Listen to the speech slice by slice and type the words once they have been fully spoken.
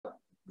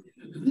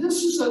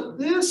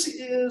this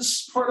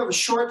is part of a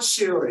short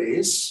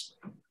series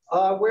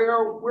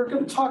where we're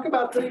going to talk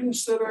about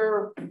things that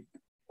are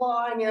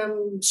lying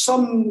in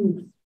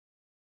some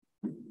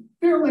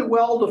fairly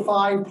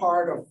well-defined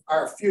part of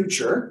our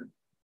future,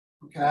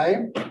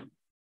 okay?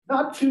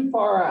 Not too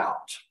far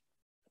out.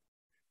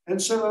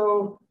 And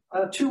so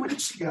 2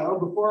 weeks ago,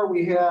 before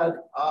we had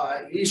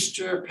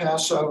Easter,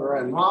 Passover,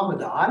 and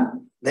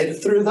Ramadan, made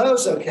it through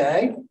those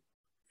okay.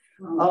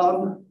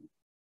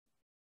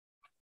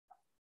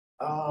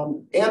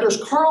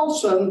 Anders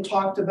Carlson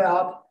talked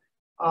about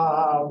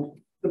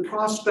the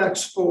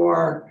prospects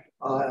for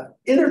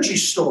energy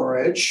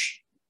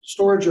storage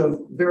of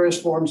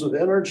various forms of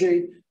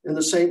energy in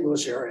the St.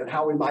 Louis area, and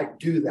how we might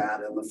do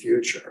that in the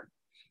future.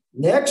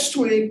 Next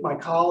week, my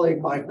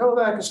colleague Mike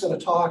Novak is going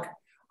to talk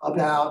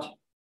about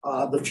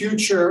the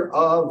future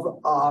of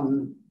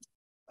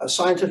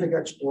scientific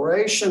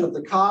exploration of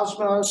the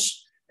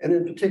cosmos, and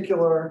in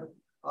particular,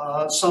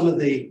 some of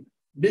the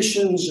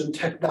missions and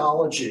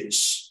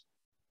technologies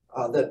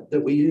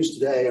that we use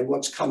today and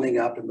what's coming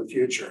up in the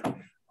future.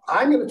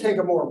 I'm going to take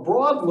a more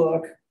broad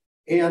look,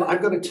 and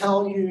I'm going to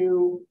tell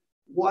you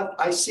what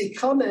I see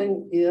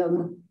coming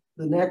in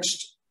the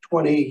next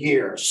 20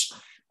 years.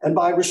 And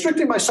by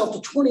restricting myself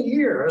to 20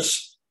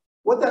 years,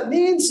 what that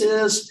means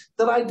is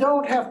that I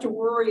don't have to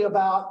worry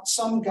about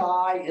some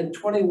guy in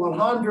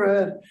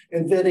 2100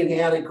 inventing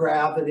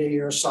anti-gravity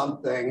or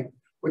something,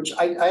 which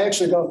I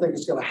actually don't think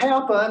is going to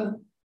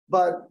happen,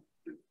 but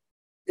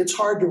it's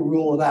hard to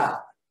rule it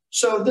out.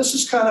 So this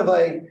is kind of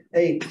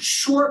a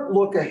short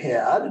look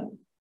ahead,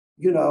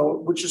 you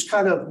know, which is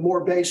kind of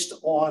more based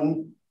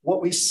on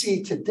what we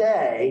see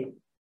today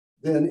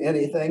than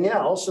anything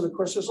else. And of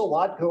course, there's a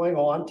lot going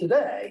on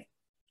today.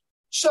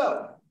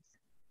 So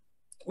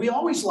we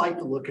always like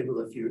to look into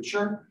the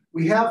future.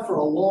 We have for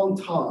a long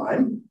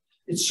time.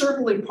 It's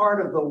certainly part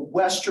of the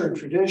Western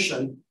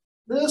tradition.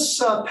 This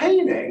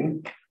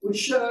painting, which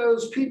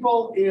shows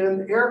people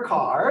in air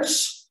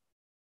cars,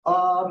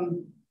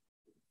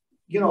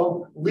 you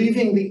know,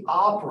 leaving the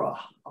opera,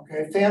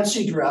 okay,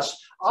 fancy dress.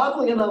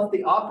 Oddly enough,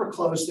 the opera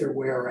clothes they're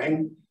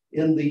wearing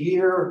in the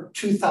year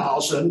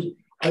 2000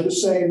 are the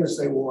same as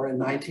they wore in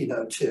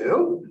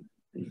 1902.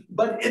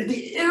 But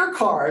the air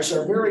cars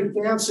are very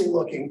fancy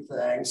looking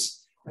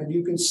things. And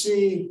you can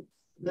see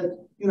that,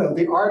 you know,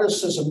 the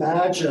artist has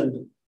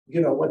imagined,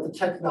 you know, what the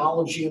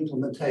technology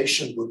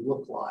implementation would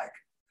look like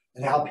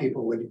and how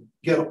people would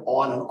get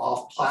on and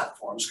off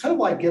platforms, kind of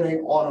like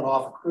getting on and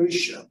off a cruise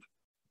ship,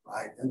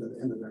 right,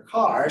 into their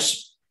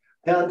cars.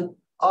 And,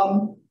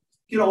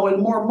 you know, in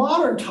more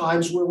modern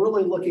times, we're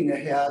really looking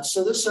ahead.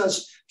 So this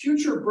says,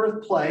 future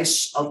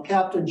birthplace of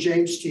Captain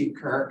James T.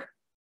 Kirk,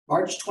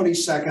 March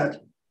 22nd,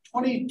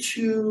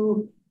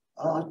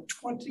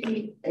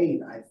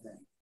 2228, I think.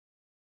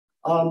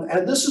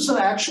 And this is an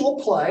actual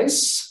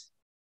place,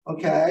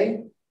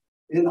 okay,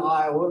 in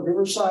Iowa,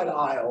 Riverside,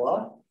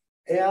 Iowa.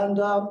 And,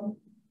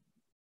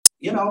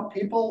 you know,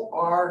 people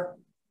are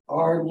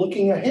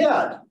looking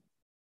ahead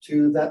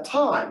to that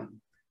time.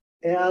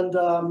 And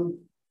let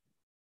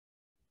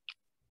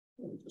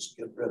me just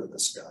get rid of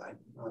this guy.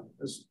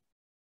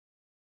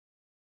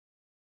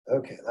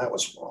 Okay, that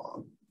was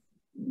wrong.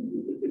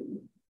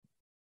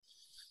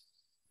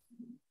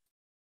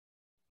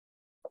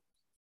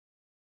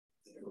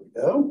 There we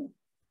go.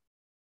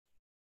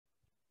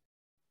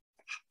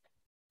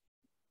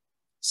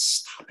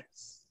 Stop it.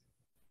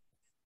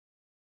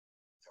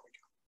 There we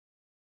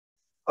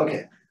go.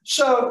 Okay,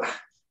 so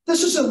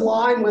this is in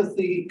line with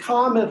the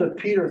comment of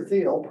Peter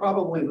Thiel,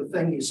 probably the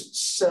thing he's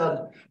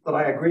said that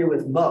I agree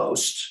with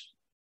most.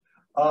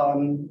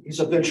 He's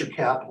a venture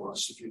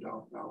capitalist, if you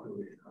don't know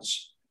who he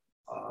is.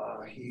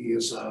 He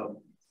is a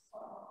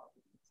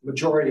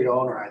majority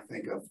owner, I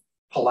think, of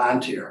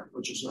Palantir,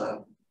 which is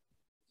a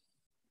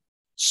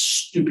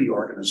stupid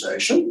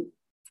organization.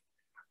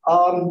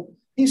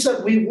 He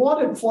said, we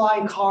wanted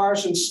flying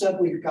cars, instead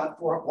we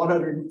got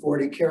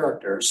 140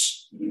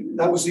 characters.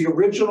 That was the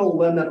original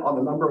limit on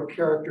the number of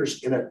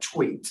characters in a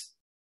tweet,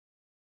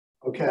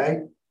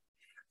 okay?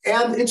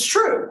 And it's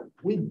true,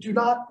 we do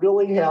not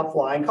really have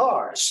flying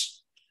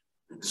cars.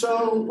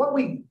 So what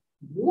we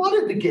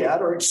wanted to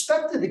get or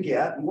expected to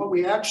get and what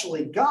we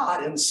actually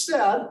got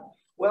instead,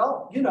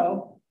 well, you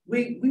know,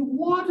 we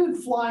wanted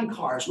flying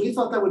cars. We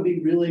thought that would be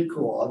really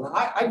cool. And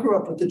I grew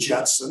up with the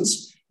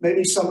Jetsons.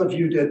 Maybe some of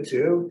you did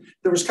too.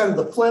 There was kind of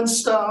the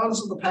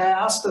Flintstones of the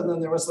past, and then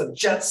there was the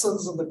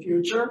Jetsons of the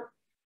future.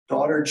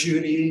 Daughter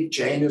Judy,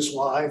 Jane his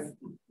wife,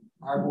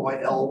 our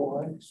boy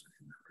Elroy,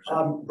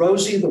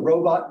 Rosie the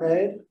robot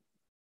maid,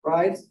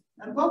 right?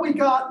 And what we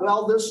got,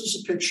 well, this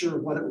is a picture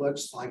of what it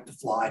looks like to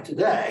fly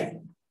today.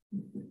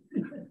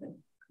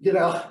 You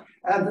know,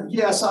 and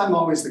yes, I'm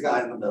always the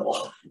guy in the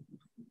middle.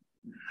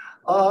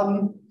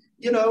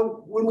 You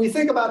know, when we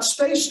think about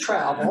space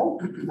travel,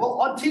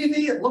 well, on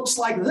TV, it looks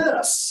like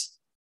this,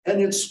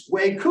 and it's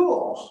way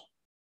cool.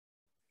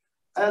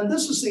 And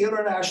this is the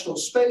International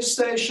Space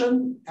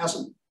Station.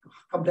 Hasn't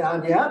come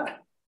down yet,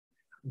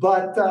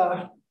 but,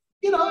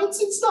 you know,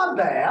 it's not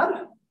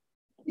bad.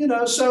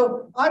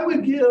 So I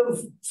would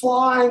give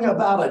flying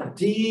about a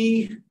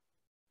D,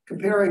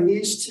 comparing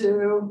these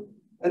two.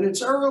 And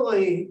it's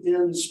early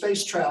in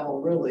space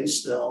travel, really,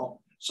 still.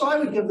 So I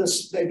would give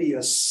this maybe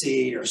a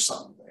C or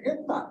something.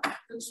 It's not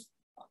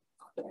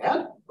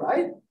bad,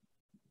 right?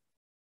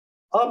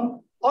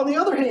 On the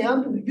other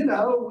hand,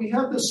 we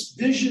have this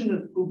vision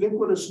of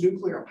ubiquitous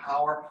nuclear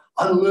power,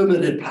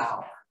 unlimited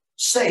power,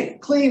 safe,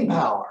 clean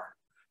power.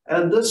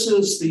 And this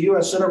is the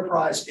US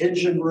Enterprise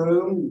engine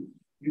room.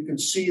 You can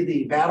see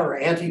the matter,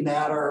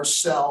 antimatter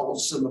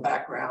cells in the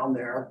background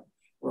there,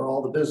 where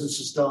all the business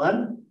is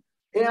done.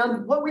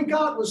 And what we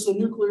got was the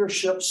nuclear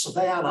ship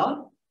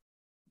Savannah,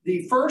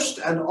 the first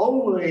and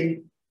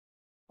only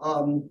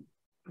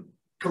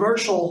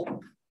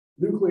commercial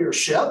nuclear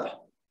ship.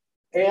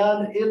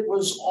 And it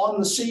was on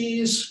the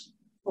seas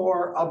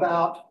for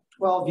about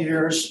 12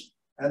 years,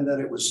 and then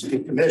it was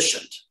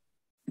decommissioned.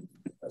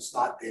 That's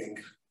not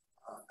being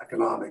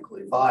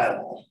economically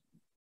viable.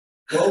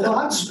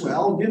 Robots,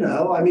 well,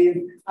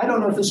 I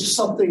don't know if this is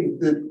something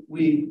that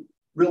we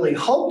really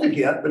hope to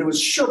get, but it was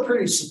sure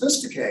pretty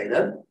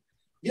sophisticated.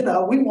 We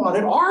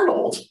wanted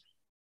Arnold.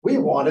 We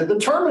wanted the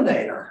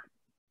Terminator,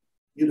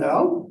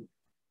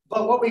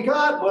 But what we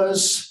got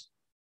was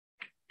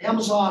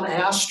Amazon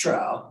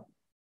Astro,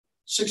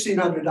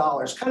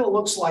 $1,600. Kind of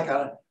looks like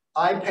an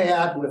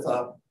iPad with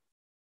a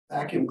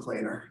vacuum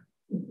cleaner.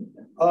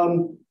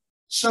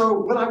 So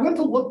when I went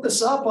to look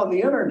this up on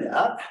the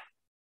internet,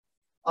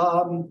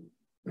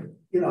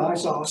 I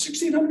saw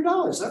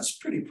 $1,600. That's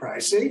pretty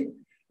pricey.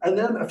 And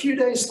then a few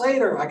days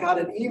later, I got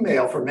an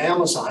email from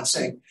Amazon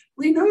saying,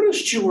 "We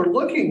noticed you were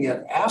looking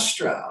at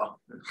Astro.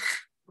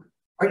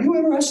 Are you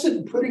interested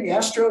in putting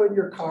Astro in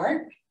your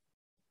cart?"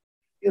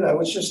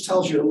 Which just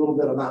tells you a little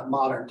bit about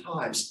modern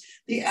times.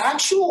 The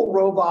actual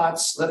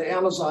robots that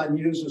Amazon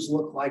uses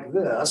look like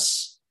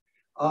this.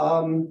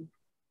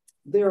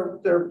 They're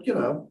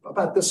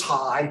about this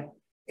high.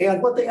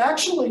 And what they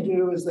actually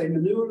do is they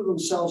maneuver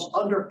themselves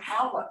under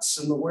pallets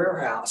in the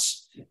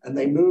warehouse, and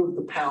they move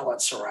the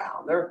pallets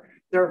around.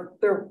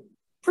 They're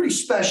pretty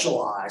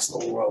specialized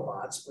little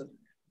robots, but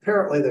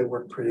apparently they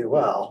work pretty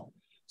well.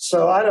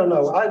 So I don't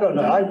know.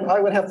 I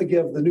would have to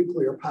give the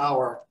nuclear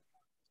power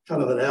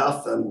kind of an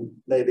F, and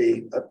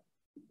maybe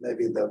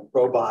the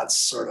robots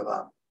sort of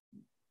a,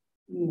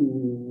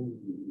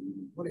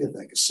 what do you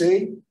think, a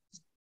C?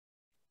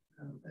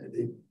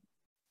 Maybe.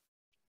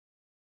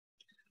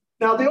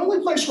 Now, the only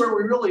place where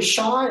we really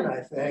shine,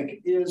 I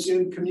think, is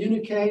in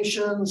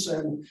communications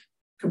and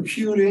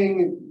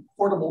computing,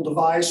 portable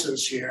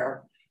devices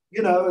here.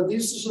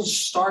 This is a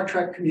Star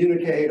Trek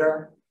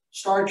communicator,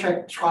 Star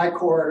Trek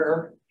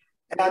tricorder,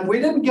 and we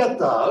didn't get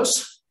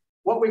those.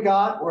 What we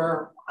got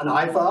were an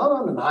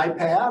iPhone, an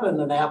iPad, and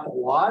an Apple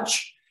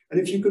Watch. And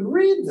if you could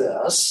read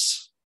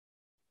this,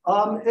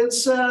 it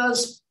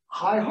says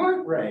high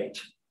heart rate.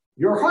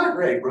 Your heart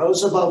rate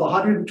rose above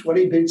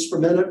 120 beats per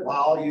minute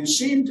while you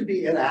seem to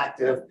be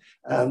inactive.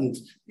 And,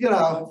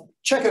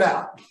 check it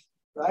out,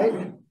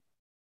 right?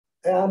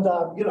 And,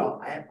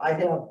 I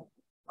have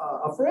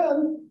a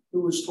friend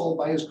who was told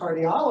by his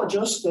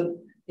cardiologist that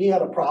he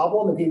had a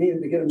problem and he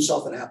needed to get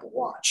himself an Apple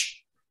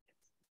Watch.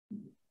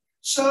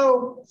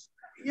 So,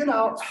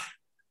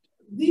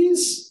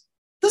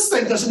 this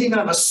thing doesn't even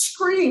have a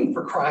screen,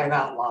 for crying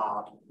out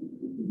loud.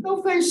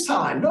 No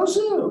FaceTime, no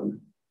Zoom.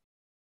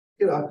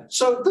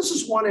 So this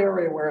is one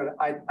area where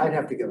I'd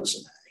have to give us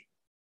an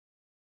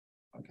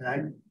A.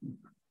 Okay.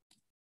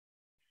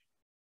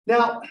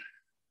 Now,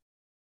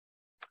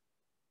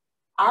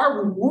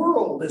 our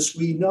world as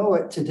we know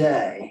it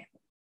today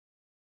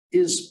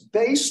is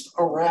based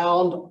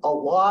around a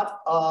lot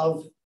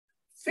of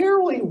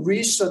fairly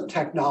recent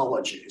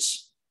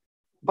technologies.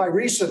 By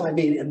recent, I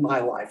mean in my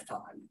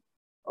lifetime.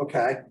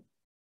 Okay.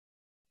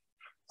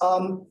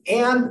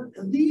 And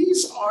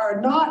these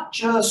are not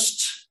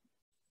just,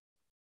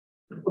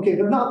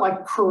 they're not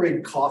like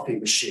Keurig coffee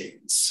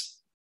machines,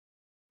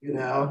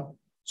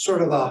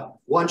 sort of a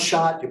one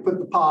shot, you put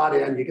the pot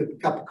in, you get the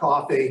cup of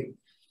coffee,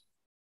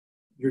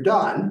 you're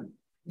done.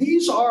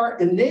 These are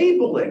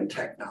enabling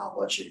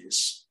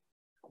technologies.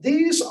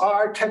 These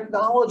are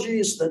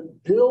technologies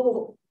that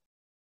build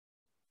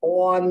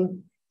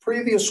on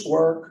previous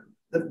work,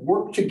 that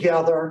work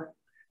together,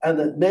 and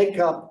that make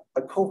up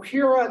a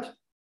coherent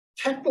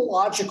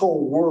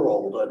technological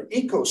world, an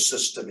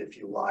ecosystem, if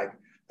you like,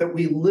 that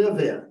we live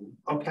in,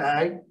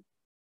 okay?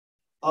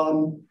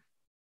 And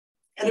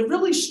it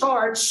really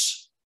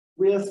starts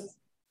with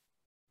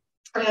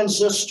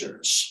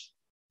transistors.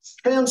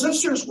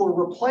 Transistors were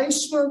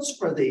replacements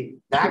for the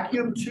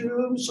vacuum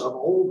tubes of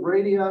old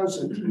radios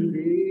and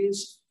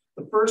TVs,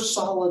 the first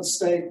solid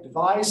state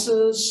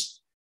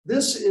devices.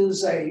 This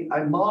is a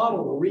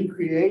model, a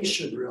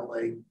recreation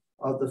really,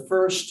 of the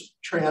first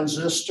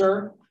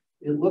transistor.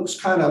 It looks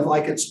kind of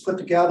like it's put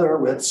together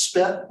with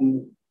spit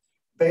and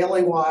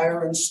baling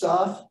wire and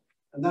stuff.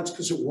 And that's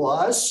because it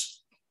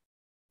was,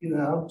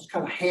 it's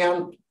kind of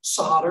hand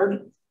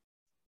soldered,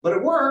 but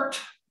it worked.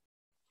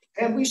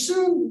 And we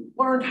soon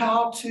learned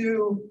how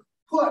to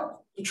put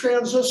the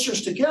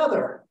transistors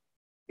together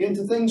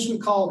into things we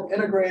called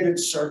integrated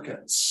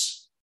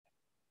circuits.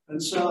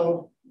 And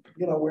so,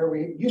 you know, where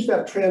we used to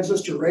have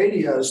transistor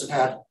radios that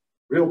had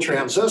real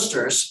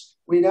transistors,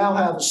 we now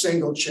have a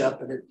single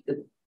chip and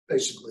it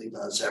basically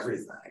does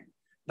everything.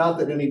 Not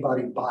that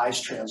anybody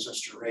buys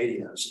transistor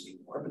radios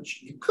anymore,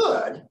 but you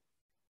could,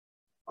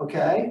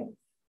 okay?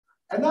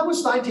 And that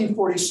was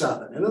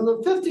 1947. And in the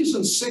 50s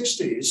and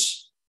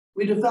 60s,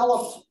 we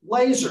developed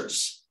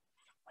lasers,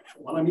 like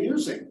the one I'm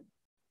using,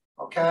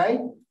 okay?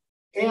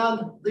 And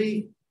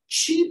the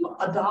cheap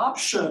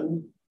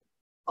adoption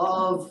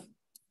of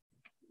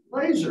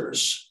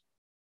lasers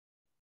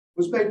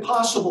was made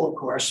possible, of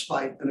course,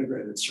 by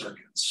integrated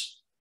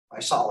circuits, by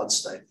solid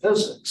state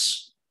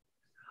physics.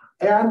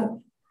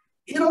 And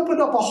it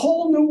opened up a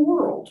whole new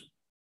world.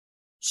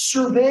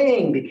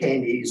 Surveying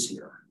became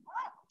easier.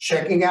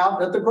 Checking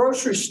out at the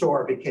grocery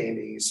store became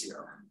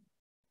easier.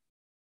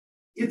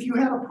 If you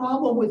had a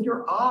problem with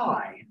your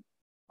eye,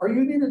 or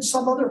you needed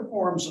some other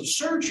forms of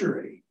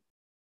surgery,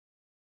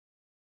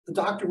 the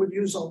doctor would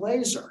use a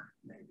laser,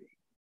 maybe,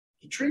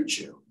 to treat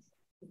you,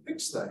 to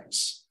fix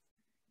things.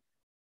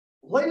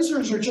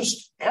 Lasers are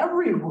just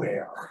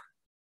everywhere.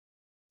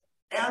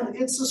 And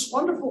it's this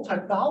wonderful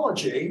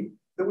technology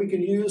that we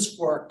can use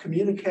for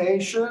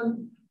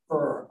communication,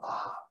 for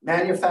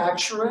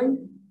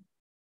manufacturing,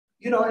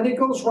 you know, and it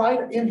goes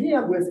right in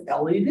hand with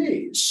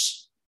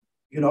LEDs,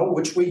 you know,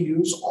 which we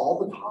use all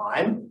the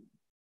time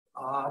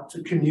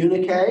to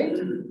communicate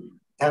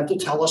and to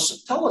tell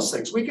us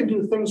things. We can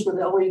do things with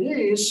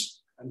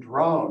LEDs and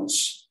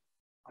drones.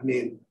 I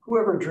mean,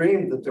 whoever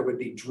dreamed that there would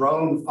be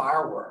drone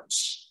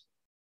fireworks?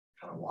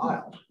 Kind of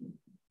wild.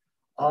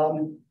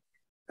 And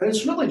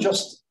it's really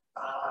just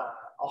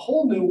a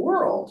whole new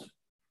world.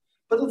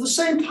 But at the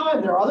same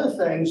time, there are other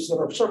things that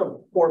are sort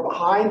of more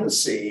behind the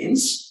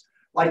scenes,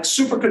 like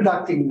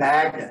superconducting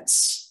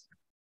magnets.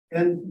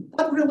 And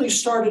that really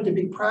started to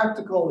be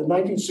practical in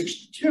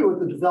 1962 with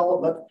the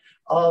development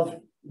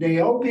of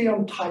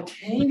niobium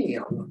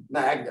titanium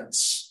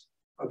magnets,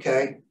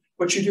 okay?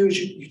 What you do is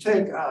you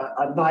take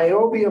a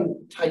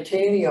niobium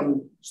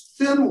titanium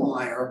thin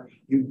wire,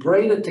 you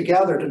braid it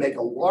together to make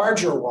a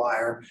larger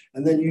wire,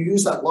 and then you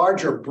use that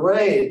larger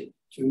braid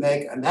to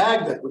make a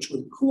magnet, which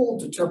would cool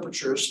to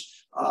temperatures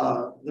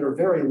that are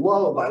very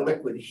low by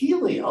liquid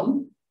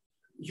helium.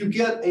 You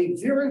get a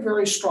very,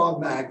 very strong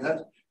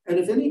magnet. And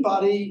if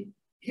anybody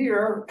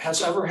here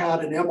has ever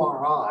had an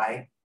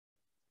MRI,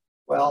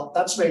 well,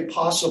 that's made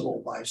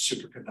possible by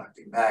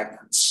superconducting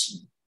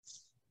magnets.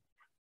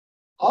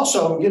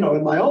 Also, you know,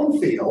 in my own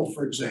field,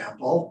 for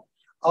example,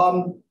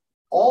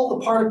 all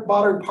the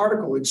modern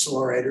particle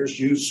accelerators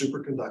use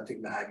superconducting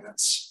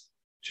magnets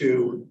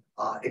to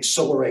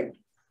accelerate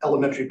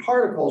elementary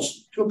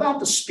particles to about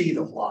the speed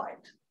of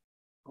light,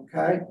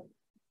 okay?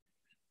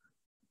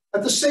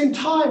 At the same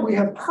time, we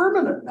have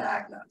permanent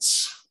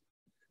magnets,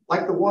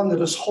 like the one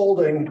that is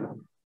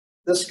holding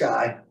this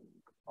guy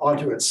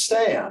onto its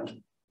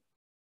stand.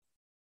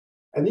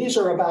 And these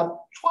are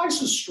about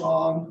twice as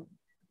strong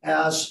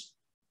as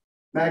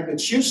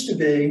magnets used to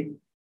be,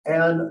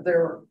 and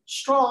they're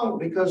strong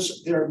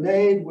because they're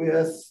made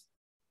with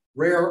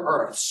rare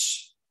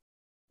earths,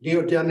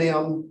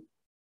 neodymium,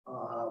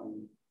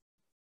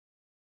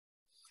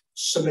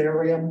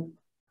 samarium.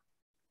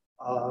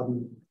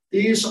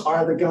 These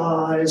are the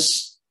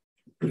guys.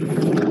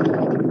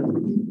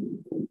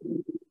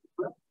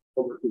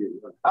 Over here.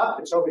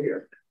 It's over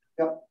here.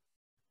 Yep.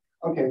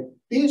 Okay.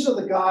 These are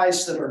the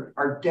guys that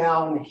are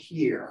down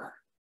here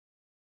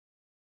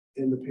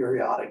in the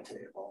periodic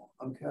table.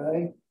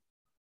 Okay.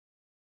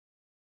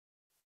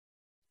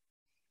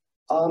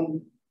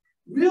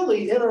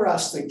 Really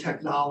interesting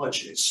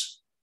technologies.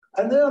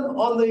 And then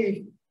on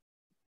the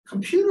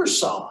computer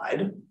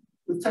side,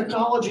 the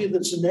technology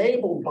that's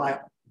enabled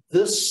by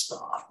this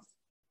stuff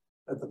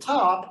at the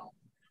top,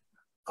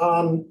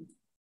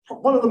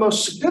 one of the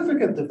most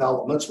significant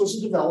developments was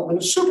the development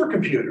of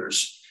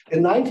supercomputers.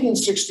 In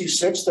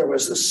 1966, there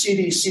was the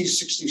CDC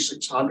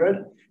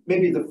 6600,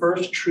 maybe the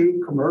first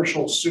true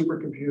commercial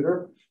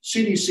supercomputer.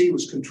 CDC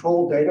was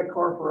Control Data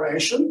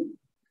Corporation.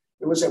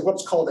 It was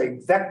what's called a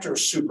vector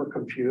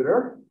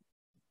supercomputer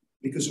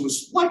because it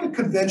was like a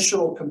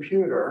conventional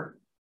computer.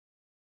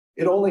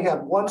 It only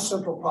had one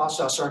central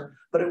processor,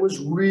 but it was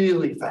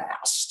really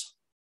fast,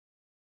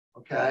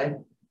 okay?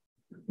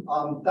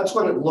 That's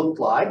what it looked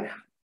like.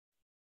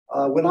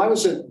 When I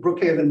was at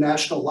Brookhaven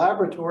National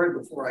Laboratory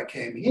before I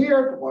came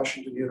here to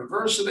Washington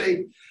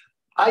University,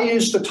 I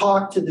used to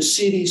talk to the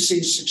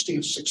CDC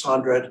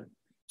 6600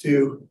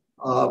 to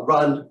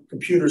run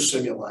computer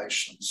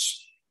simulations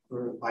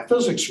for my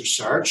physics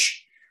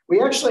research.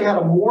 We actually had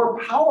a more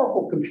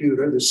powerful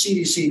computer, the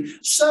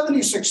CDC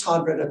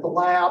 7600 at the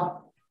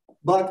lab,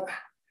 but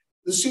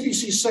the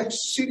CDC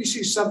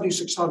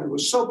 7600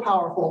 was so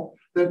powerful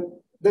that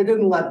they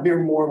didn't let mere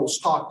mortals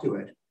talk to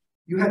it.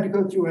 You had to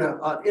go through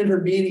an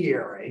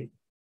intermediary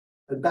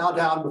and bow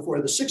down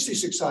before the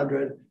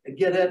 6600 and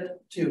get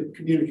it to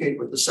communicate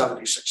with the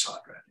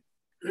 7600,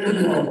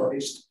 or at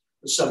least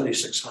the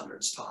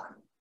 7600's time,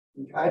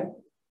 okay?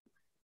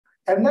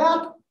 And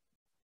that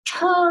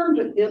turned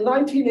in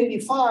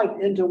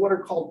 1985 into what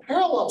are called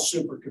parallel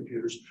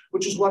supercomputers,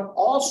 which is what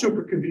all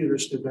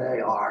supercomputers today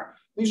are.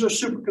 These are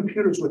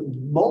supercomputers with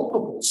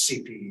multiple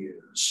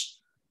CPUs,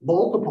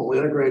 multiple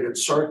integrated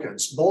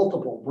circuits,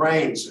 multiple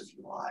brains, if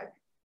you like.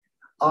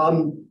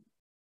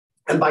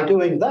 And by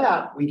doing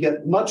that, we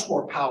get much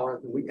more power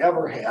than we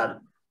ever had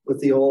with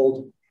the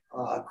old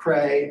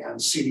Cray and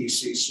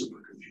CDC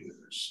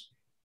supercomputers.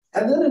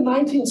 And then in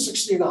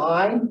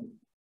 1969,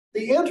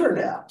 the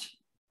internet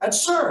at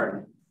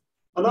CERN,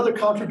 another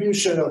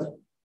contribution of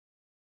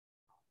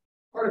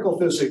particle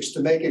physics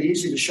to make it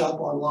easy to shop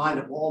online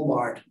at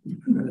Walmart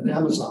and at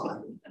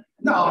Amazon.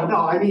 No,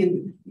 I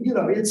mean, you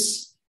know,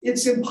 it's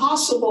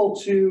impossible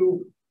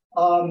to,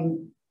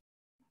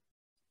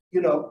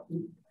 you know,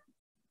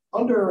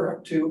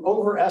 to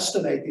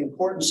overestimate the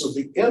importance of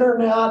the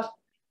internet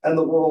and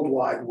the World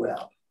Wide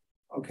Web,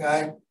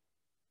 okay?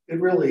 It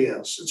really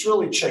is. It's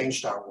really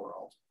changed our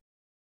world.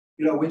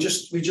 You know, we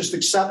just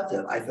accept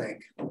it, I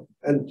think,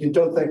 and you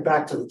don't think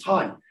back to the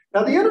time.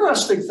 Now, the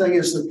interesting thing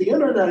is that the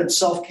internet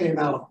itself came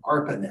out of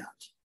ARPANET,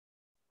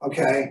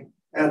 okay?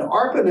 And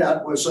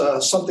ARPANET was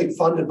something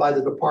funded by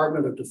the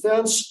Department of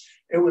Defense.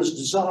 It was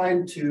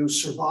designed to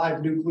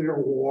survive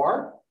nuclear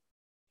war.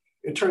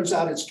 It turns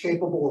out it's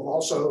capable of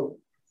also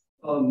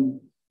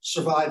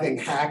surviving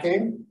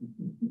hacking.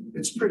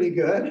 It's pretty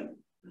good.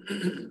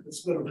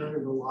 It's been a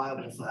very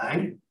reliable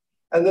thing.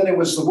 And then it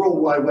was the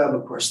World Wide Web,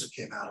 of course, that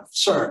came out of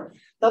CERN.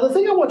 Now, the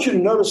thing I want you to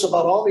notice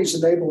about all these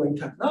enabling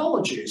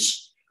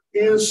technologies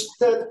is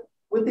that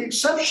with the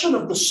exception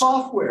of the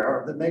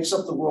software that makes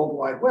up the World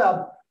Wide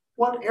Web,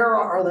 what era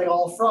are they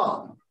all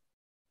from?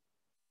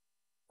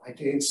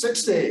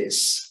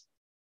 1960s,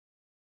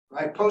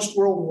 right?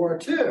 Post-World War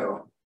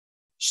II.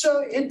 So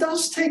it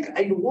does take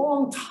a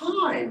long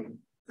time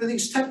for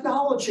these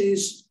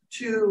technologies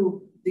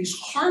these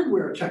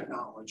hardware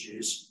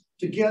technologies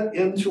to get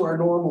into our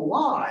normal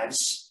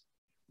lives.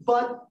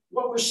 But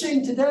what we're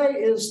seeing today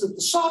is that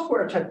the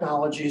software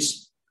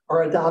technologies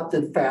are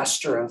adopted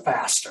faster and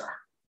faster,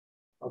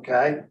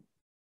 okay?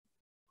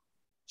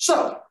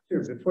 So.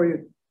 Sure, before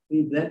you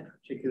leave that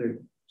particular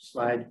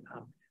slide,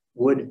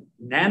 would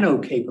nano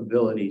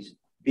capabilities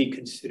be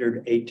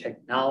considered a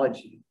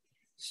technology?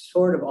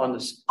 Sort of on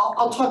the.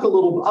 I'll talk a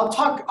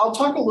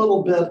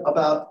little bit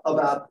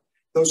about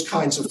those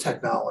kinds of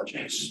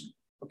technologies.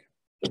 Okay.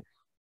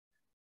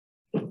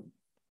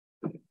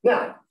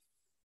 Now,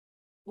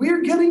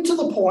 we're getting to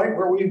the point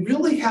where we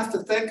really have to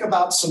think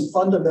about some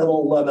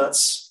fundamental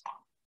limits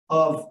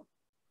of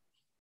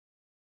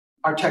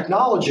our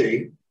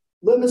technology,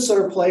 limits that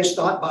are placed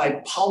not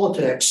by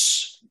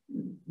politics.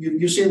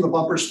 You see in the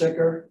bumper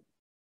sticker,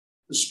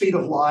 the speed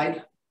of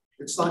light.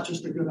 It's not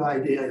just a good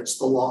idea, it's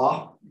the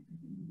law,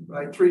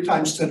 right? 3 ×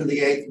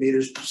 10⁸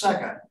 meters per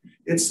second.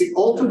 It's the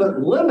ultimate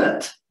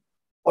limit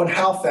on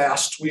how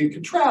fast we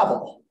can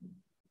travel,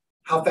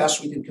 how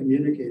fast we can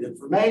communicate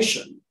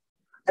information.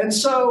 And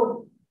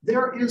so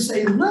there is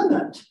a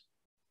limit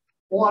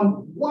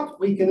on what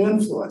we can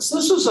influence.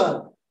 This is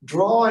a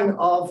drawing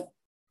of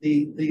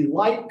the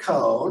light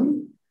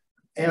cone,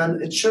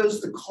 and it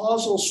shows the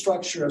causal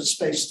structure of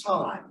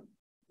space-time.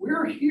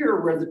 We're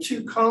here where the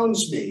 2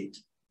 cones meet.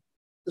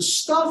 The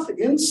stuff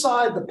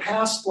inside the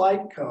past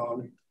light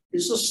cone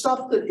is the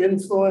stuff that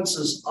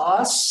influences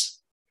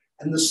us,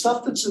 and the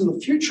stuff that's in the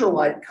future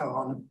light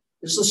cone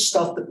is the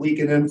stuff that we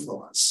can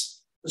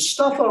influence. The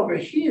stuff over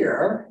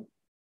here,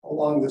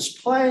 along this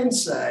plane,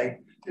 say,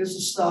 is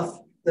the stuff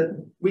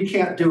that we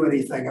can't do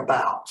anything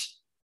about,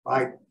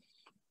 right?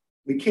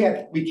 We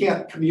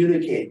can't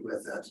communicate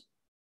with it.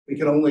 We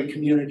can only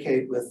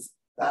communicate with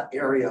that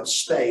area of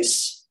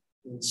space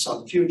in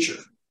some future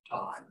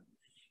time.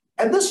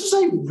 And this is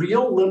a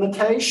real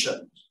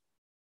limitation.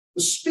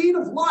 The speed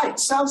of light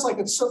sounds like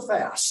it's so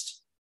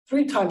fast,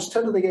 3 ×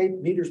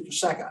 10⁸ meters per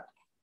second.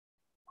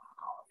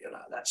 Wow, you know,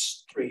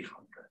 that's 300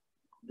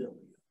 million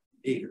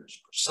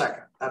meters per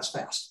second. That's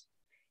fast.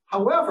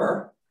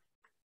 However,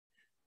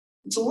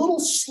 it's a little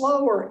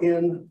slower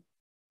in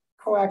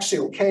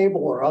coaxial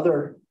cable or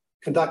other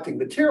conducting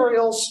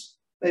materials,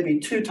 maybe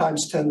 2 ×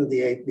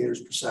 10⁸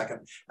 meters per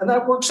second. And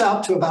that works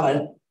out to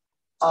about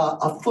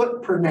a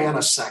foot per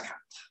nanosecond.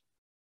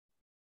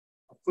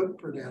 A foot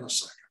per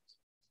nanosecond.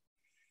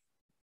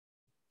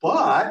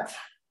 But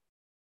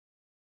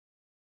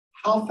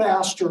how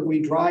fast are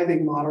we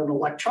driving modern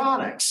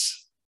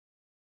electronics?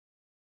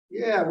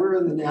 Yeah, we're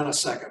in the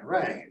nanosecond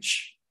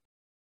range.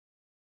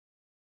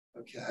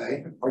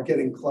 Okay, we're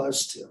getting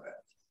close to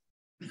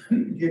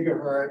it.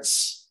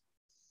 Gigahertz,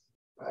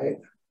 right?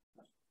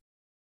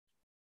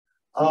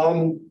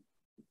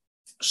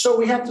 So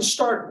we have to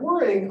start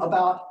worrying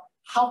about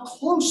how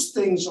close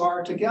things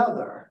are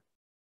together,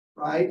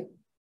 right?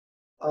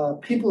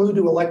 People who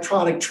do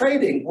electronic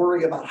trading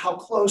worry about how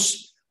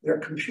close their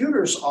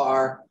computers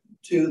are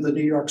to the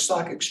New York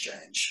Stock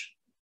Exchange,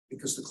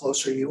 because the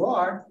closer you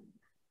are,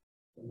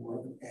 the more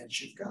of an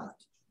edge you've got,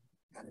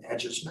 and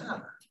edges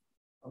matter,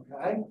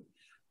 okay?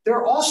 There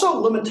are also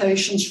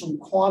limitations from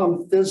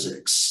quantum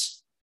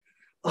physics.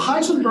 The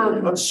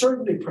Heisenberg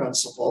uncertainty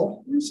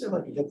principle, let me see if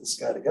I can get this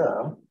guy to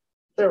go.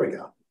 There we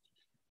go.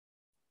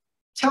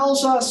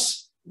 Tells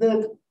us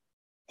that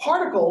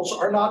particles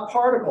are not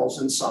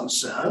particles in some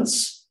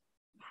sense,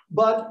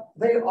 but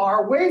they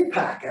are wave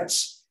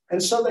packets.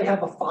 And so they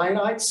have a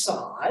finite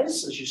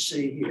size, as you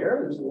see here,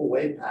 there's a little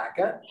wave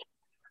packet.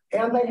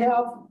 And they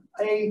have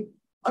a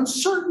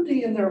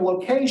uncertainty in their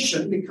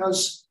location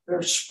because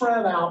they're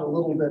spread out a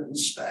little bit in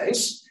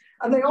space.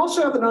 And they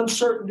also have an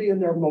uncertainty in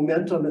their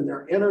momentum and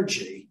their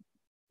energy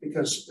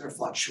because they're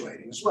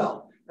fluctuating as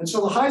well. And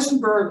so the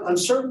Heisenberg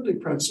uncertainty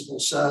principle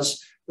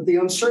says that the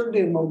uncertainty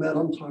in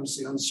momentum times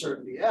the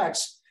uncertainty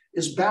x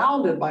is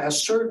bounded by a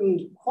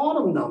certain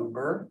quantum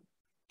number,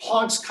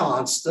 Planck's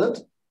constant,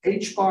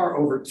 h bar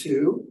over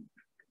 2,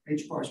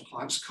 h bar is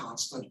Planck's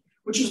constant,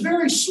 which is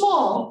very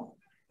small,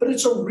 but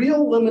it's a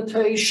real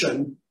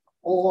limitation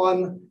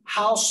on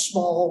how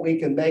small we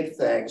can make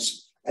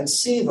things and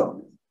see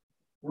them.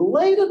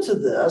 Related to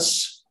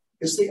this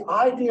is the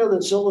idea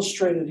that's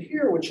illustrated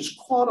here, which is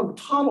quantum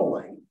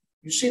tunneling.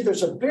 You see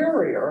there's a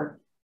barrier,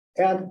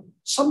 and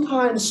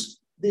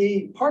sometimes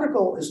the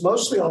particle is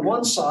mostly on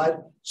one side,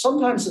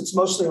 sometimes it's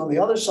mostly on the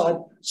other side,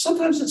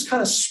 sometimes it's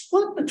kind of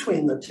split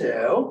between the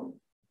two.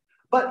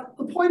 But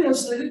the point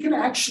is that it can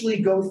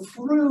actually go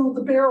through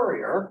the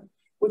barrier,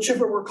 which if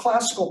it were a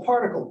classical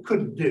particle,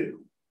 couldn't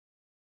do.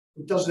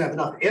 It doesn't have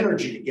enough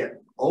energy to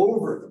get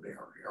over the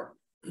barrier.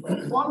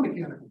 But quantum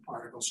mechanical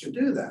particles can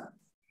do that.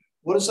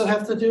 What does that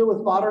have to do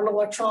with modern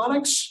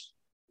electronics?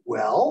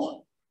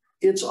 Well,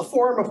 it's a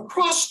form of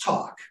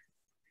crosstalk.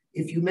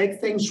 If you make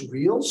things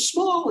real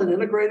small in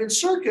integrated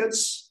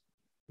circuits,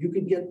 you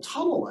can get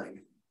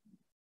tunneling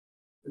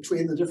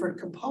between the different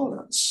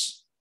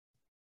components.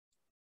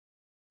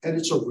 And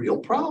it's a real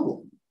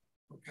problem,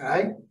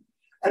 okay?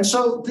 And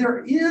so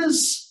there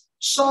is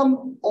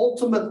some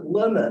ultimate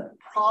limit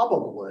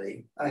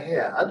probably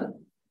ahead.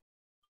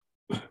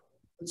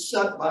 It's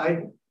set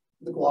by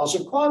the laws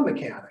of quantum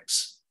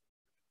mechanics.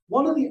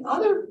 One of the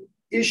other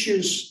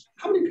issues,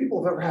 how many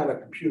people have ever had a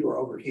computer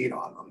overheat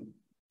on them?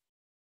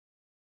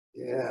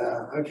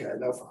 Yeah, okay,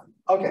 no fun.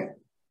 Okay,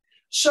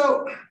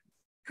 so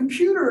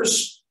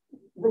computers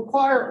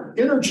require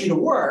energy to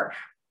work,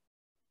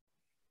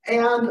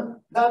 and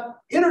that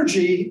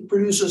energy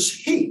produces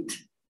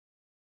heat.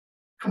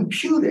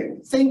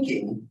 Computing,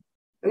 thinking.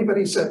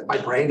 Anybody said, my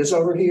brain is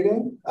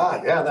overheating?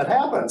 Ah, yeah, that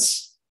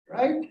happens,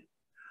 right?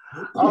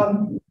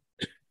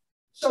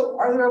 So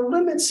are there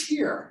limits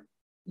here?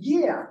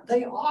 Yeah,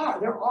 they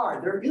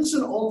are. There is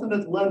an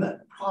ultimate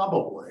limit,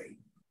 probably.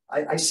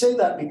 I say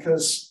that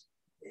because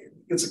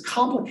it's a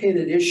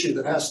complicated issue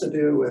that has to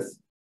do with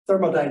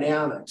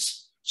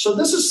thermodynamics. So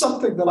this is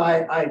something that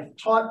I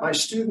taught my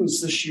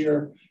students this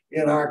year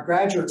in our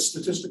graduate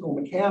statistical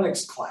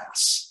mechanics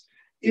class.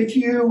 If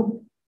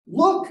you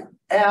look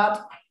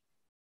at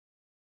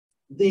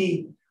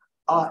the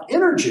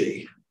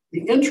energy,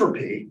 the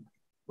entropy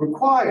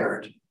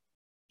required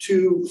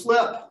to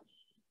flip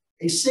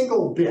a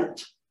single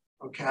bit,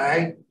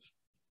 okay,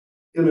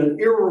 in an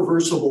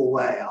irreversible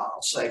way,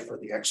 I'll say for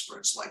the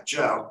experts like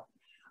Joe,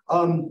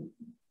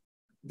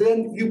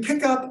 then you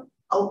pick up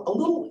a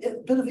little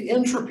bit of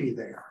entropy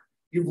there.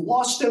 You've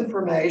lost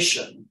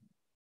information.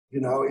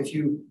 You know, if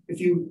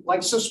you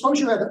like, so suppose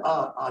you had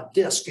a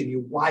disk and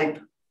you wipe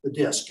the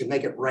disk and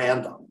make it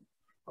random,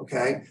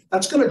 okay?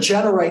 That's going to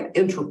generate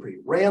entropy,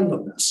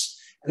 randomness.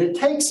 And it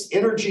takes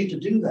energy to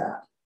do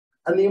that.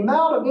 And the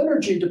amount of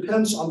energy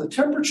depends on the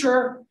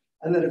temperature,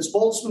 and then it's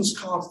Boltzmann's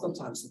constant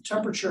times the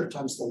temperature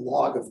times the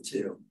log of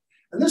 2.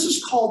 And this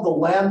is called the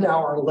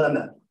Landauer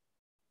limit.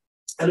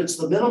 And it's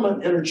the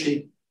minimum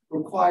energy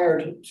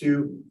required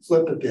to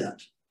flip a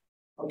bit,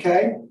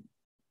 okay?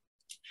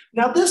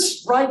 Now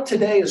this right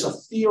today is a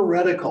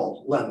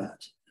theoretical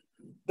limit.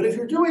 But if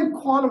you're doing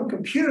quantum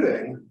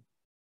computing,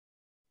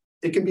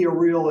 it can be a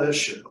real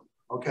issue,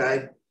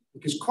 okay?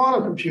 Because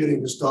quantum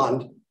computing is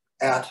done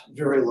at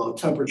very low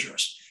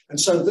temperatures. And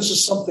so this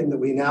is something that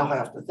we now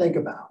have to think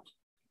about.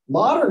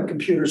 Modern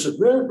computers at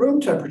room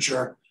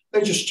temperature,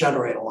 they just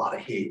generate a lot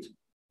of heat,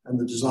 and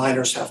the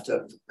designers have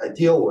to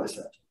deal with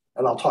it.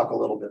 And I'll talk a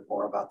little bit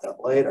more about that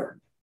later.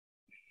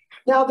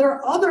 Now, there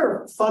are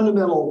other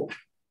fundamental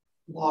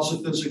laws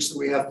of physics that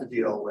we have to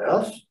deal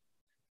with.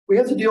 We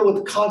have to deal with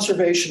the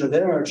conservation of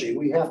energy.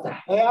 We have to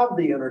have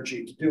the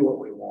energy to do what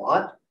we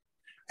want.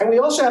 And we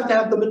also have to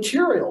have the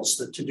materials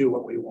to do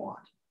what we want.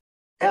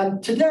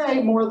 And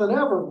today, more than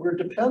ever, we're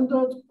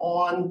dependent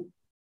on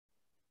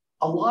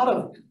a lot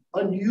of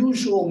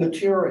unusual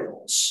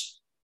materials.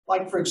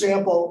 Like, for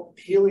example,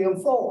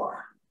 helium-4.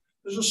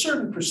 There's a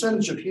certain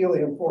percentage of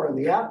helium-4 in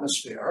the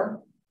atmosphere,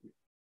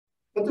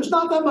 but there's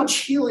not that much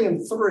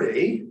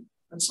helium-3.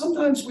 And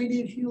sometimes we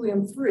need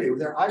helium-3.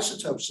 They're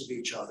isotopes of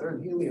each other,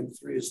 and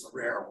helium-3 is the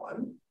rare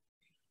one.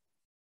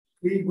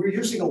 We're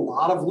using a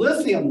lot of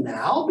lithium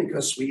now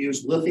because we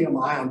use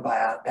lithium-ion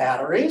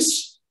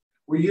batteries.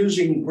 We're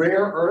using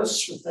rare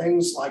earths for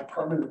things like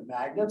permanent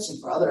magnets and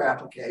for other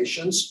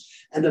applications,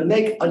 and to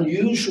make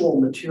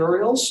unusual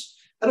materials.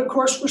 And of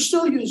course, we're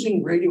still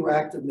using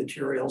radioactive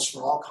materials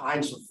for all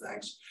kinds of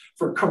things.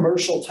 For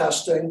commercial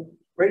testing,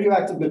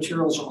 radioactive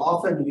materials are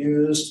often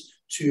used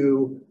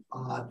to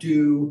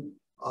do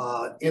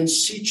in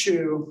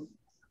situ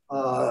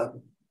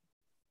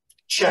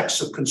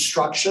checks of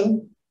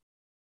construction.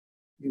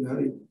 You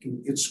know,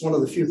 it's one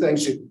of the few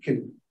things that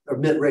can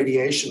emit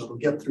radiation that will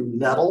get through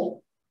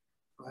metal,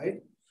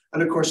 right?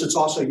 And of course, it's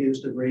also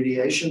used in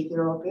radiation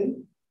therapy.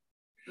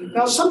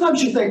 Now,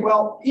 sometimes you think,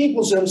 well, E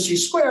equals mc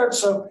squared,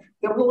 so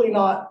they're really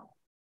not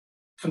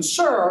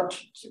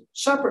conserved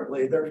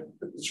separately.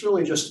 It's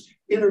really just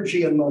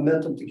energy and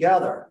momentum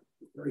together.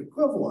 They're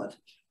equivalent.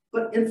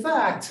 But in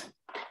fact,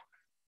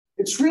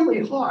 it's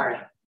really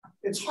hard.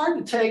 It's hard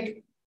to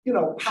take, you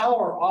know,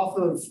 power off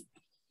of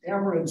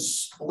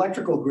Ameren's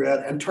electrical grid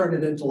and turn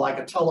it into like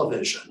a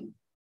television.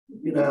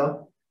 You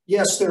know,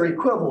 yes, they're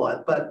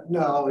equivalent, but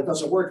no, it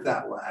doesn't work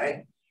that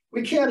way.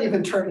 We can't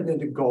even turn it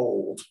into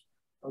gold,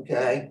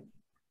 okay?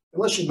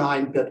 Unless you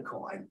mine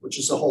Bitcoin, which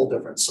is a whole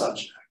different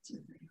subject,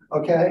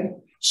 okay?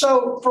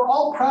 So for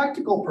all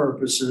practical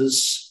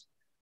purposes,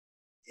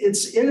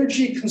 it's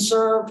energy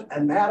conserved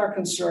and matter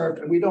conserved,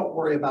 and we don't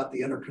worry about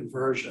the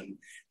interconversion.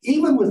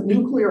 Even with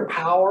nuclear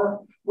power,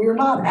 we're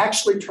not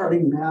actually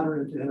turning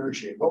matter into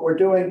energy. What we're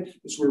doing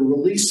is we're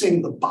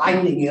releasing the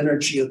binding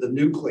energy of the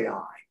nuclei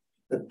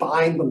that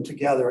bind them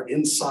together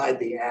inside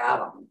the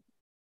atom,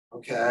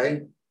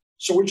 okay?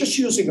 So we're just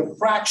using a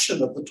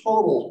fraction of the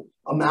total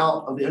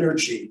amount of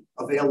energy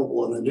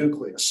available in the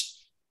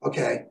nucleus,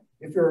 okay?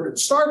 If you're in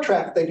Star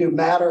Trek, they do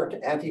matter to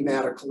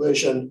antimatter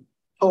collision,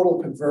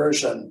 total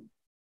conversion,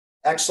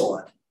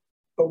 excellent.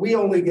 But we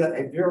only get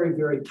a very,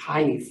 very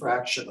tiny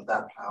fraction of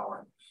that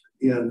power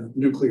in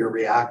nuclear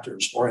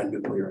reactors or in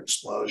nuclear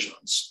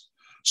explosions.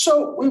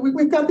 So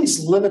we've got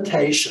these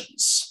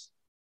limitations.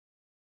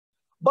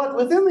 But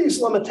within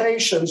these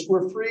limitations,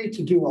 we're free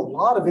to do a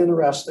lot of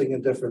interesting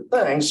and different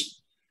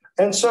things.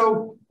 And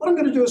so what I'm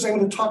going to do is I'm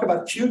going to talk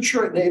about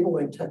future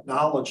enabling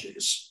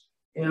technologies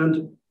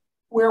and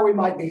where we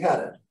might be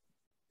headed.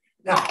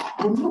 Now,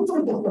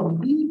 remember that the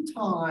lead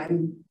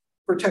time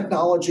for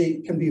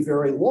technology can be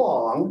very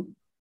long.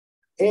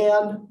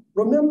 And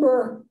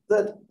remember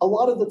that a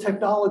lot of the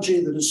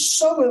technology that is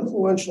so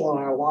influential in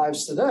our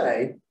lives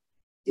today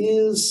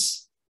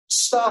is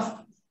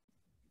stuff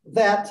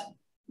that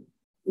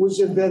was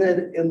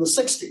invented in the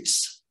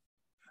 60s.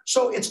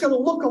 So it's going to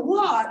look a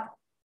lot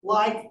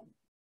like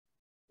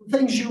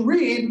things you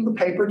read in the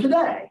paper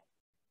today,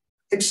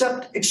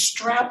 except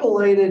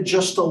extrapolated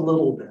just a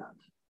little bit,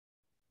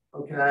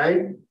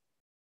 okay?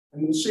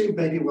 And we'll see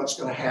maybe what's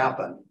going to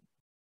happen.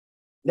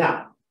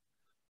 Now,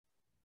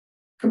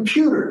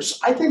 computers.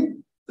 I think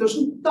there's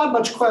not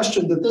much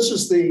question that this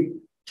is the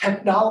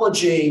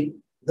technology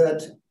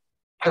that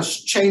has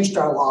changed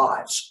our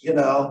lives. You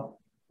know,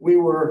 we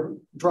were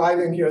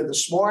driving here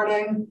this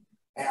morning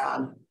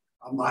and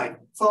my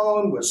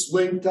phone was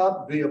linked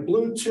up via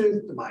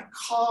Bluetooth to my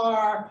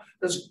car.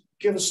 This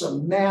give us a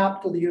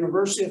map to the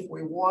university if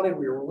we wanted.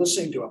 We were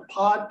listening to a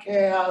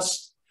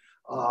podcast.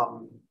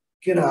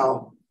 You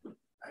know,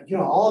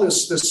 all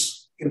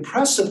this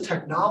impressive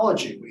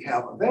technology we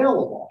have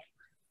available.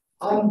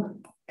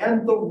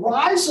 And the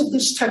rise of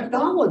this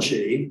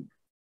technology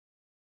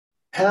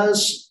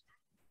has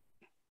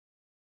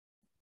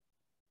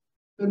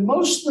been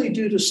mostly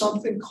due to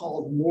something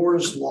called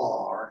Moore's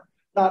Law, or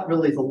not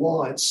really the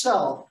law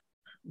itself,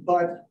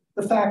 but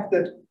the fact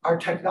that our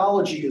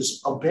technology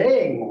is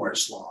obeying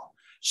Moore's Law.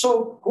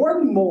 So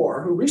Gordon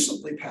Moore, who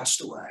recently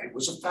passed away,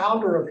 was a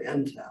founder of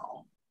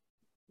Intel.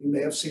 You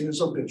may have seen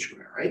his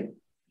obituary.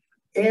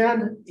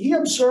 And he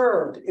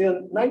observed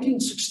in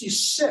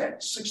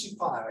 1966,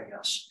 65, I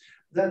guess,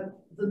 that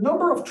the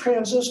number of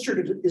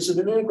transistors in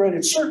an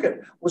integrated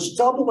circuit was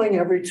doubling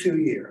every 2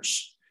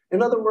 years.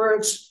 In other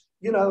words,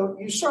 you know,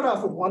 you start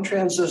off with one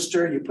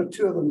transistor, you put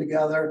two of them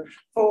together,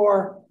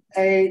 4,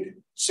 8,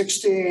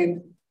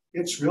 16,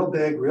 it's real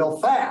big, real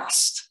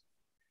fast.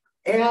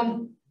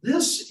 And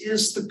this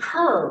is the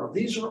curve.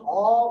 These are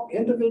all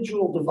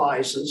individual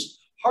devices,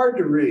 hard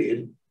to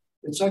read.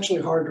 It's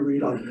actually hard to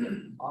read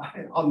on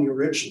the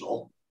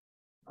original,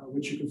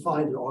 which you can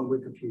find on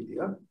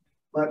Wikipedia.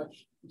 But,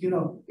 you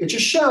know, it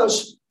just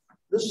shows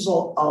this is a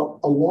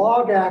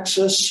log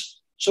axis.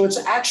 So it's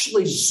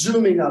actually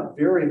zooming up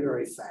very,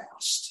 very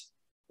fast.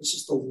 This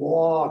is the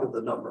log of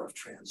the number of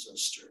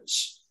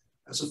transistors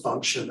as a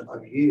function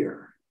of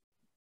year.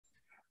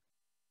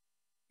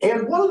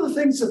 And one of the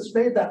things that's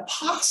made that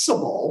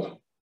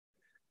possible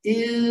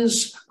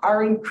is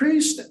our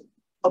increased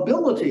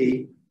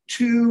ability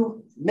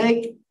to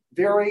make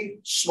very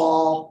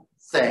small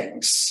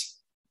things,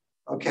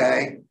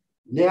 okay?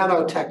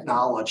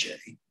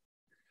 Nanotechnology.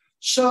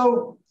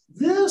 So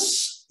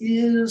this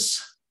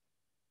is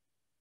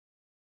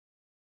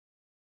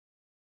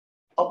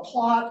a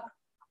plot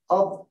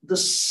of the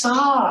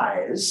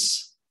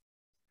size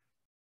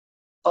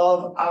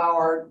of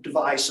our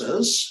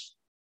devices.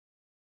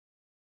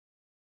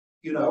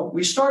 You know,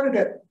 we started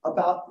at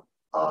about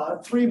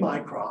 3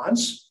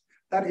 microns.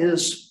 That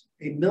is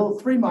 3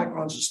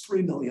 microns is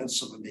 3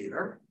 millionths of a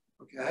meter,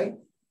 okay?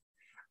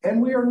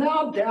 And we are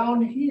now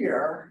down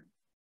here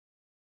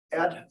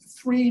at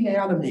 3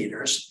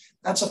 nanometers.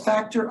 That's a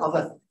factor of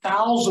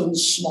 1,000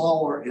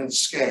 smaller in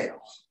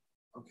scale,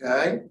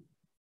 okay?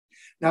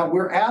 Now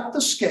we're at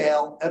the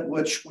scale at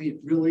which we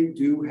really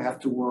do have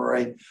to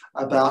worry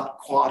about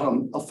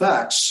quantum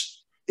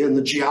effects in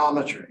the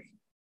geometry.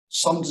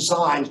 Some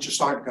designs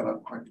just aren't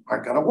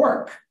gonna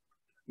work,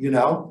 you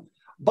know?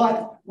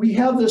 But we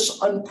have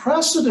this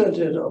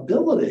unprecedented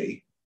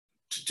ability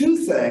to do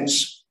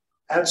things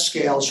at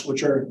scales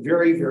which are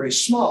very, very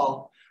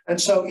small. And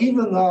so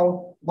even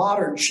though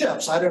modern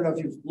chips, I don't know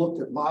if you've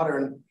looked at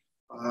modern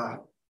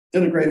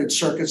integrated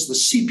circuits, the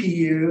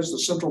CPUs, the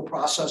central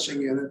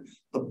processing unit,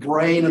 the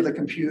brain of the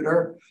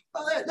computer,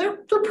 they're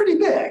pretty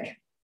big,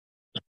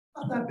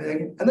 not that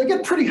big, and they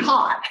get pretty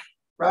hot,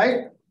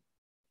 right?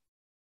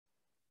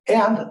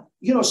 And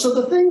you know, so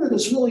the thing that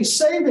is really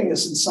saving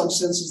us in some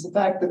sense is the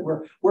fact that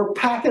we're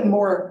packing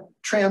more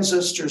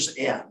transistors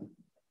in,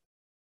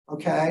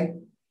 okay?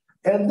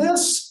 And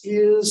this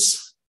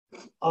is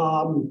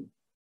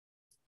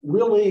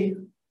really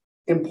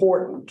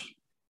important,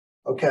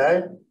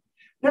 okay?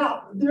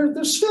 Now,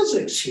 there's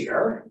physics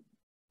here.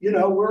 You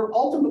know, we're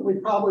ultimately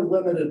probably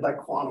limited by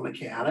quantum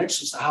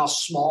mechanics as to how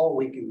small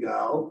we can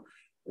go.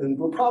 And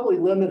we're probably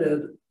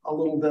limited a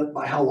little bit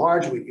by how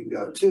large we can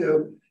go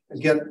too,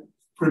 and get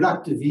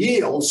productive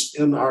yields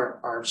in our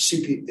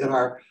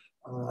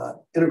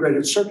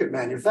integrated circuit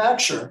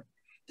manufacture.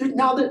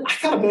 Now, I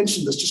gotta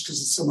mention this just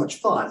because it's so much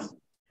fun.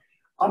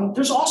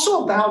 There's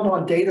also a bound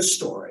on data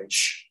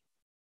storage.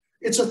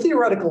 It's a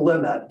theoretical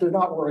limit. Do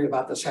not worry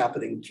about this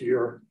happening to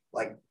your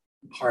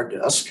hard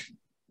disk.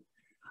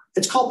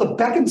 It's called the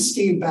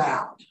Bekenstein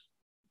bound.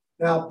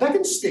 Now,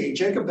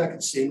 Jacob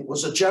Bekenstein,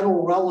 was a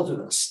general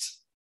relativist.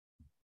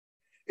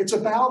 It's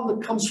a bound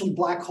that comes from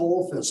black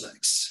hole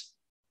physics.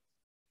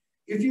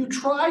 If you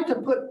try to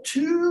put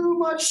too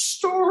much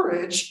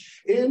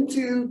storage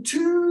into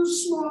too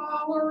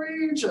small a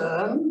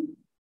region,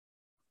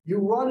 you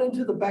run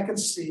into the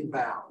Bekenstein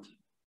bound,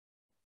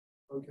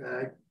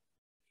 okay?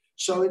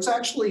 So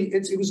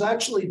it was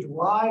actually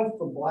derived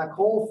from black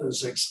hole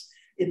physics.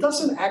 It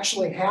doesn't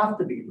actually have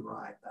to be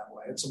derived that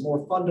way. It's a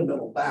more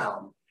fundamental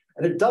bound,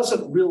 and it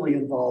doesn't really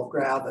involve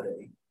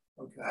gravity,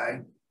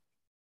 okay?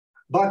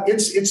 But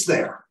it's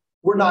there.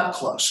 We're not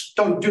close.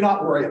 Do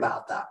not worry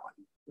about that one.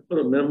 You put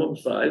a minimum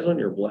size on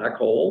your black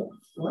hole?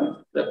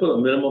 What? That put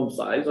a minimum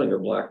size on your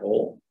black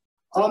hole?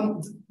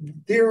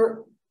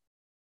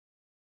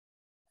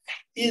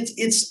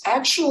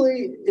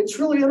 It's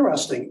really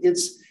interesting.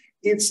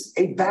 It's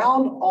a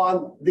bound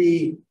on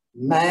the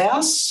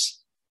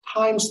mass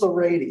times the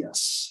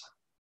radius.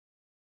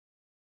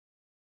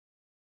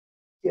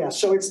 Yeah,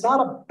 so it's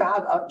not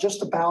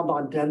just a bound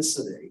on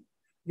density.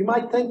 You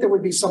might think there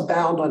would be some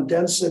bound on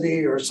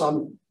density or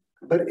some,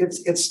 but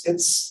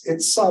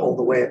it's subtle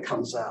the way it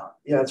comes out.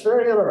 Yeah, it's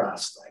very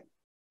interesting.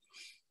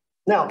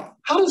 Now,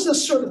 how does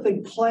this sort of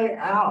thing play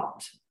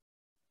out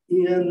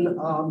in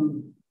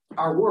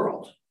our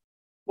world?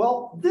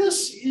 Well,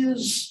 this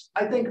is,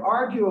 I think,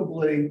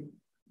 arguably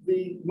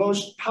the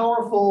most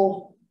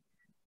powerful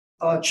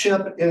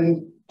chip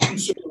in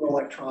consumer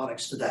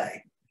electronics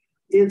today.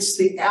 It's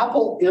the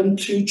Apple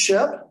M2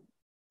 chip.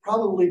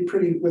 Probably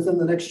within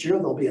the next year,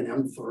 there'll be an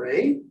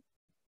M3,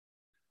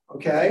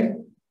 okay?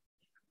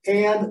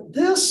 And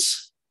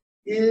this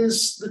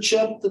is the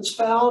chip that's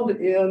found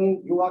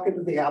you walk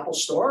into the Apple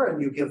store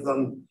and you give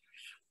them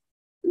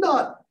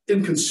not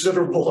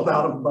inconsiderable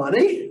amount of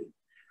money,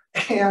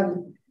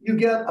 and you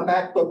get a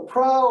MacBook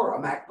Pro or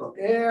a MacBook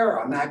Air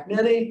or a Mac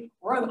Mini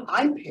or an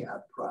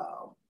iPad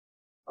Pro,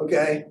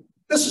 okay?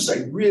 This is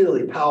a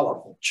really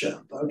powerful chip,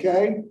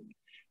 okay?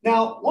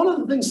 Now, one of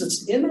the things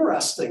that's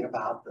interesting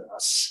about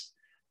this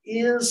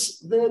is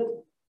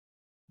that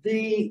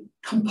the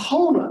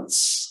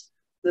components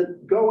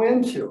that go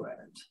into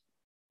it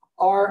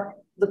are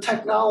the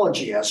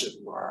technology, as it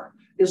were,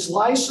 is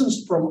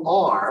licensed from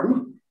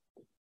ARM,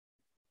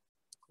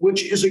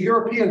 which is a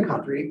European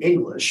country,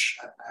 English,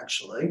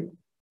 actually.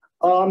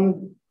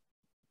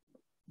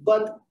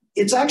 But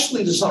it's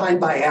actually designed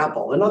by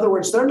Apple. In other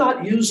words, they're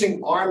not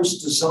using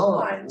ARM's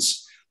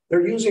designs.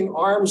 They're using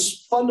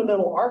ARM's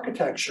fundamental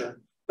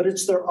architecture, but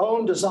it's their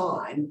own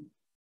design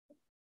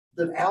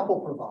that Apple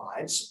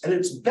provides, and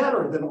it's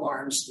better than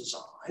ARM's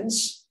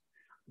designs.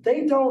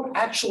 They don't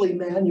actually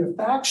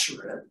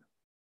manufacture it.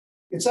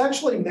 It's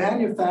actually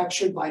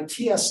manufactured by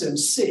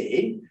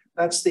TSMC.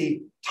 That's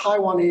the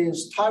Taiwan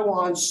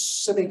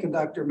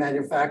Semiconductor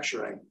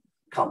Manufacturing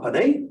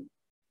Company.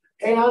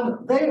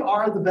 And they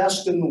are the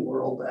best in the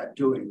world at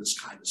doing this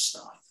kind of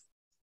stuff.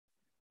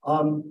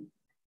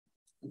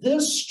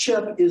 This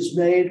chip is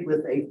made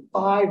with a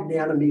 5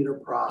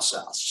 nanometer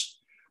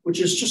process,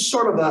 which is just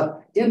sort of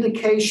an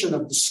indication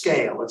of the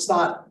scale. It's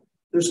not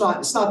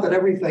that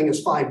everything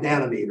is 5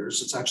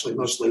 nanometers. It's actually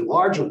mostly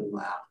larger than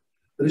that.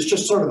 But it's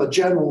just sort of a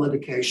general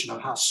indication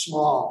of how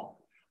small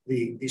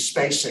the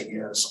spacing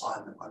is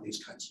on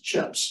these kinds of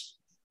chips.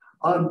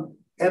 And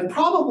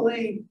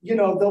probably,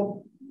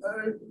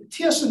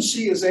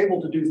 TSMC is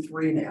able to do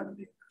 3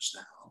 nanometers. nanometers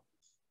now.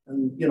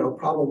 And,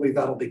 probably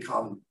that'll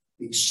become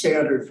the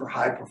standard for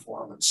high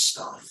performance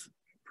stuff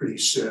pretty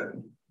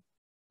soon.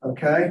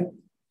 Okay.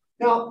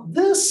 Now,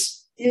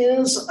 this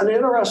is an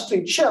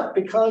interesting chip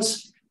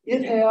because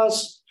it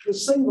has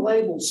this thing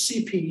labeled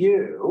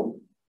CPU.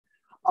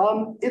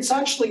 It's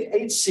actually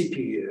 8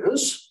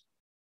 CPUs.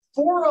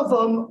 4 of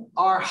them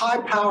are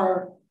high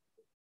power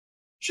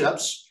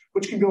chips,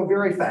 which can go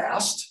very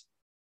fast.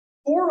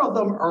 4 of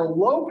them are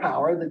low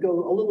power that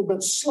go a little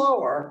bit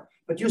slower,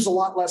 but use a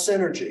lot less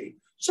energy.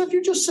 So if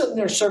you're just sitting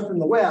there surfing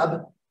the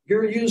web,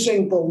 you're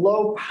using the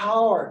low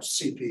power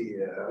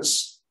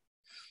CPUs.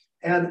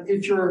 And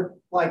if you're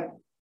like,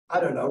 I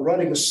don't know,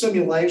 running a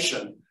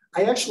simulation,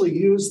 I actually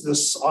used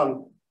this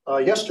on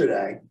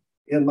yesterday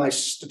in my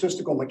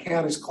statistical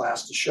mechanics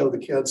class to show the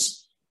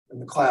kids in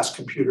the class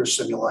computer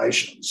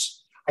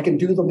simulations. I can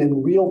do them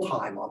in real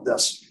time on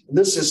this. And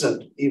this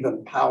isn't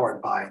even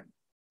powered by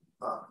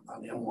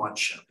an M1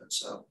 chip.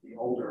 It's the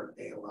older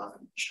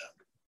A11 chip,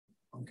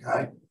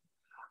 okay?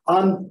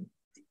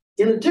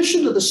 In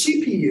addition to the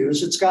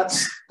CPUs, it's got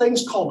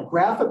things called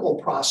graphical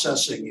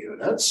processing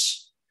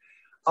units.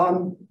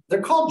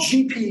 They're called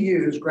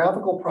GPUs,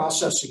 graphical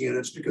processing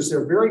units, because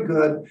they're very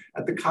good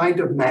at the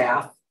kind of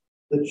math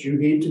that you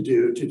need to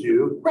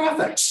do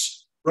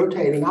graphics,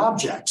 rotating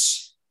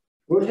objects.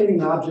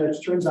 Rotating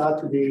objects turns out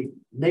to be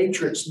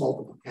matrix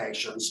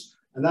multiplications,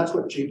 and that's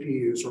what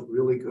GPUs are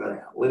really good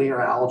at,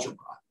 linear algebra.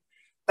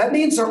 That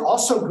means they're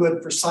also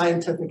good for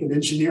scientific and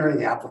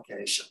engineering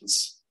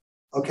applications,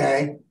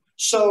 okay?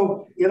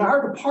 So in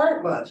our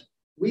department,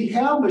 we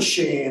have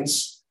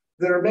machines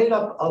that are made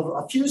up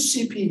of a few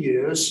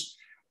CPUs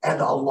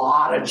and a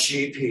lot of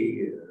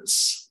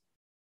GPUs.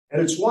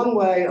 And it's one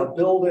way of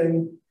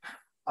building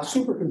a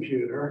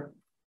supercomputer.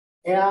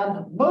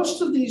 And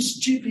most of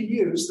these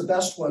GPUs, the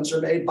best ones,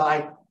 are made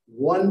by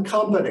one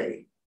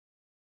company,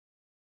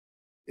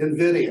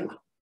 NVIDIA,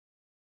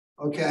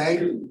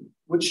 okay?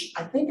 Which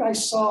I think I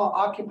saw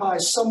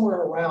occupies somewhere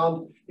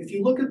around, if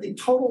you look at the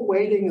total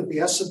weighting of the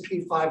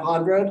S&P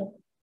 500,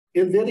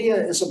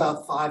 NVIDIA is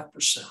about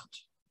 5%.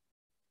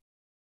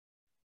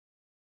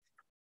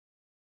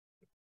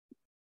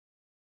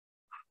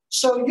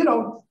 So,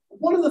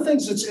 one of the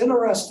things that's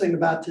interesting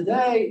about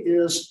today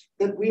is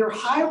that we are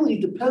highly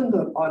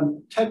dependent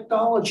on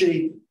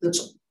technology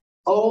that's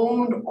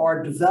owned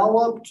or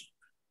developed,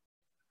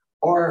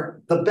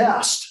 or the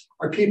best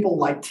are people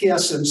like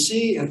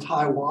TSMC in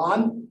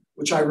Taiwan,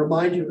 which I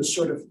remind you is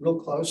sort of real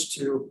close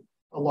to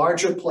a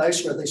larger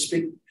place where they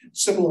speak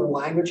similar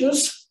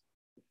languages.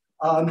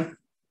 And,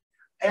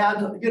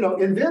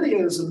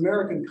 NVIDIA is an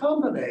American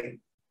company,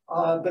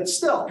 but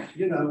still,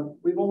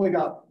 we've only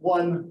got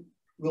one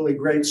really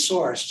great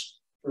source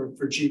for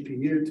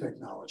GPU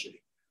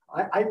technology.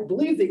 I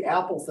believe the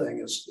Apple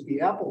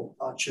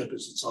chip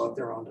is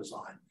their own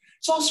design.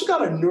 It's also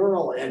got a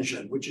neural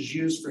engine, which is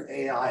used for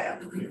AI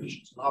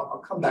applications. And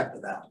I'll come back to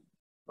that.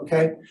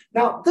 Okay.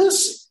 Now,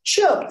 this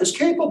chip is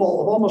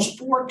capable of almost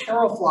 4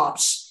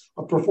 teraflops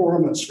of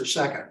performance per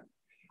second.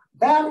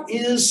 That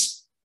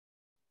is,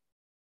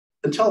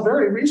 until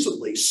very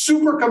recently,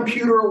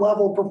 supercomputer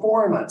level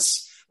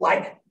performance,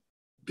 like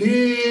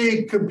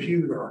big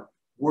computer,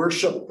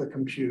 worship the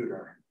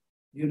computer,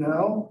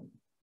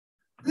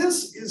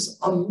 This is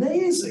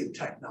amazing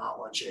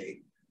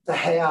technology to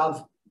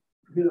have,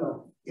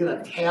 in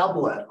a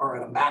tablet or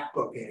in a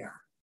MacBook Air.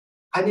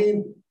 I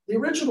mean, the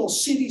original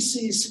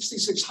CDC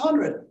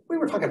 6600, we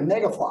were talking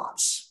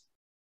megaflops.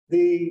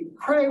 The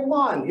Cray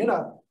 1,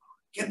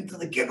 getting to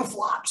the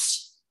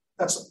gigaflops.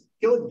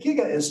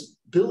 Giga is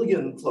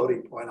billion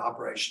floating point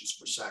operations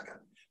per second.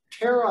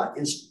 Tera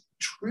is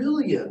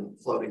trillion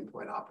floating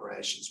point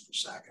operations per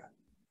second.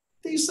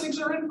 These things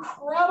are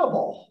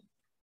incredible.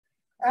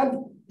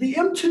 And the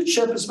M2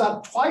 chip is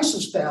about twice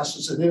as fast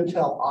as an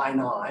Intel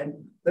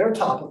i9, they're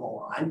top of the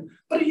line,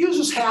 but it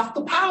uses half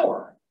the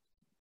power.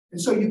 And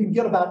so you can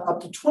get about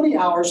up to 20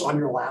 hours on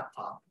your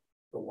laptop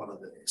for one of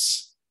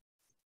these.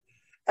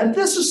 And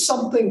this is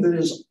something that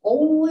is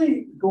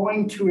only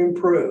going to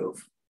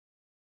improve.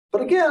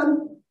 But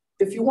again,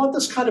 if you want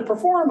this kind of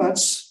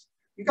performance,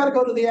 you got to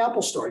go to the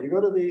Apple store. You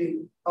go to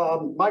the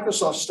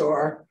Microsoft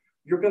store,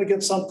 you're going to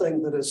get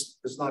something that is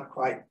not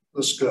quite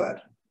this good.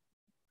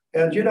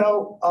 And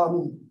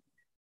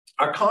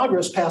our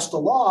Congress passed a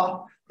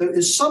law that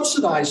is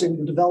subsidizing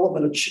the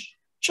development of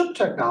chip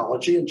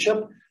technology and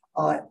chip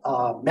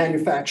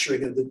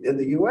manufacturing in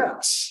the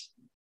US.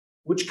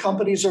 Which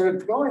companies are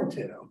it going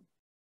to?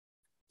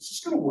 Is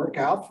this going to work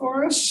out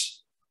for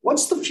us?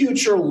 What's the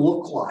future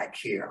look like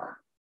here?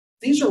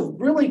 These are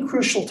really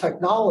crucial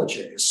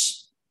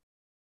technologies,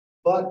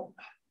 but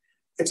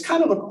it's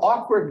kind of an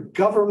awkward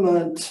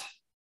government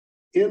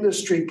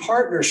industry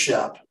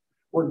partnership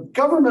where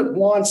government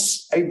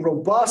wants a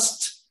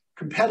robust,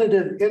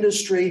 competitive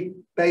industry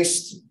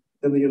based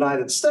in the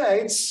United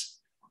States,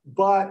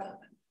 but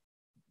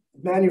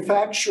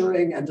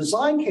manufacturing and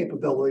design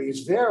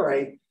capabilities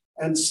vary,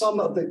 and some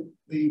of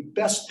the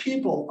best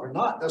people are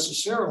not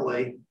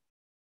necessarily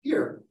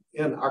here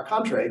in our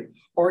country,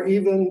 or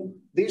even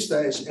these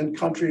days in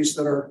countries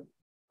that are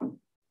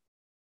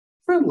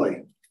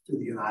friendly to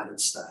the United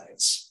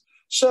States.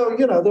 So,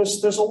 you know,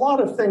 there's a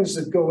lot of things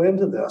that go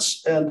into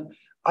this. And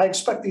I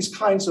expect these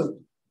kinds of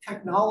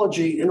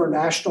technology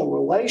international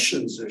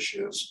relations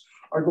issues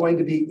are going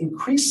to be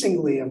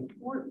increasingly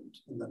important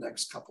in the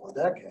next couple of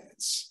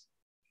decades.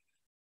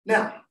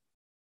 Now,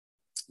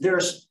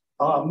 there's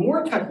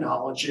more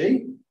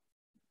technology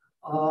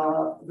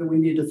that we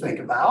need to think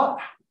about.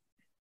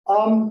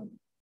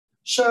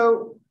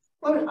 So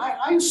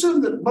I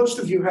assume that most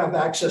of you have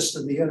access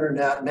to the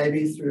internet,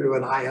 maybe through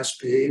an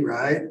ISP,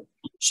 right?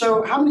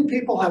 So how many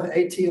people have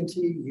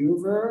AT&T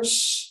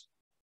Uverse?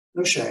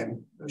 No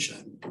shame, no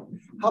shame.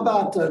 How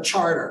about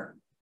Charter?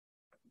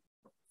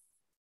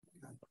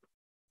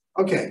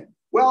 Okay,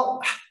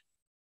 well,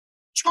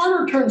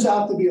 Charter turns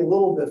out to be a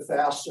little bit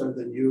faster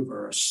than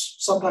Uverse,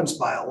 sometimes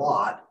by a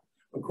lot,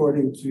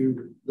 according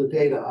to the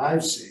data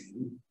I've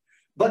seen.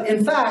 But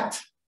in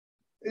fact,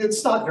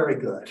 it's not very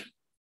good,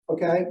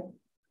 okay?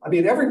 I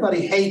mean,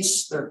 everybody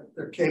hates their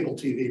cable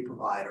TV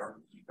provider.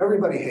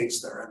 Everybody hates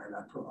their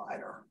internet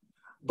provider.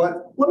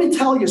 But let me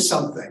tell you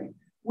something.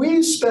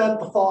 We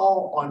spent the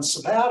fall on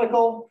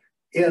sabbatical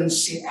in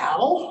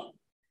Seattle,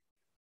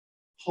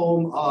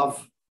 home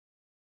of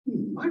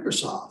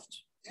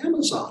Microsoft,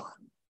 Amazon,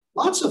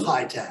 lots of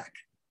high tech.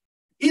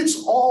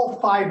 It's all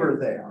fiber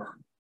there.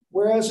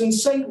 Whereas in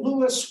St.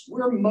 Louis,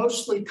 we're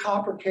mostly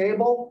copper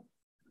cable.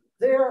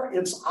 There,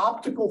 it's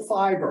optical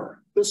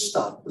fiber, this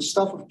stuff, the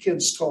stuff of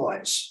kids'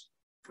 toys.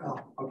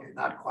 Well, okay,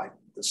 not quite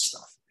this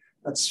stuff.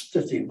 That's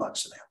 15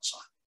 bucks at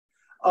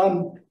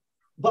Amazon.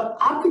 But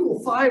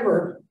optical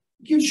fiber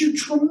gives you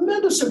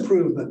tremendous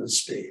improvement in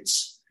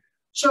speeds.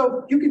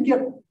 So you can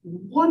get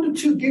 1 to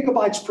 2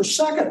 gigabytes per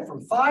second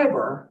from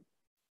fiber,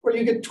 where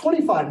you get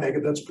 25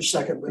 megabits per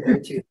second with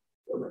AT&T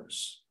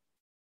Uverse.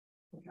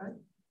 Okay?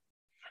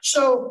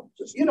 So,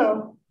 you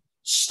know,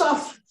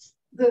 stuff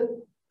that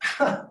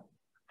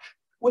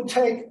would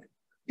take,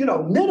 you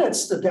know,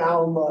 minutes to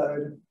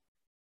download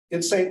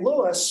in St.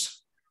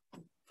 Louis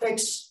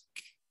takes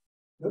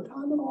no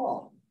time at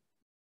all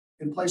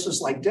in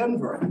places like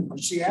Denver or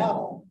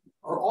Seattle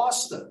or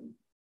Austin,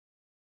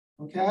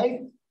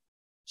 okay?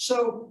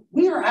 So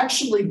we are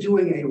actually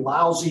doing a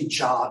lousy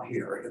job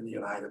here in the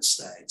United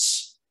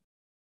States.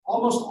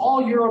 Almost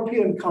all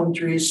European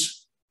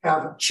countries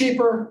have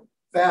cheaper,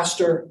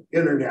 faster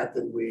internet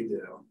than we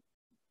do.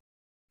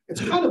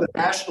 It's kind of a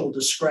national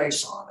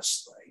disgrace,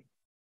 honestly.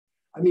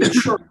 I mean,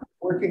 sure,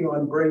 working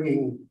on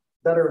bringing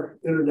better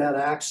internet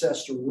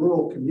access to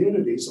rural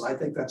communities, and I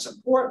think that's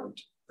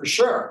important, for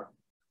sure.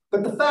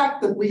 But the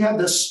fact that we have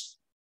this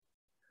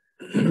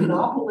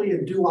monopoly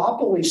and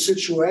duopoly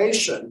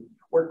situation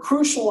where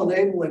crucial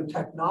enabling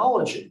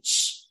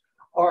technologies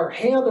are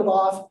handed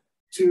off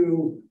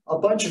to a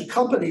bunch of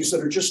companies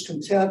that are just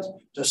content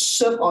to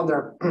sit on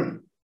their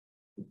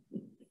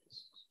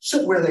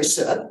sit where they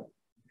sit,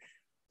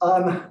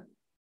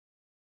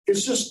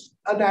 it's just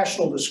a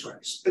national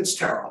disgrace. It's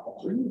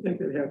terrible. Wouldn't you think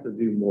they'd have to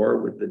do more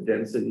with the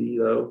density,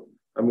 though?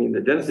 I mean,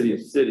 the density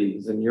of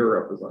cities in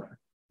Europe is a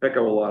heck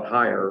of a lot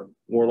higher,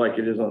 more like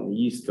it is on the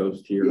East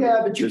Coast here.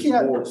 Yeah, but you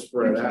can't. More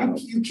spread out.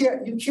 You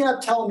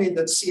can't tell me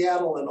that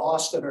Seattle and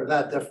Austin are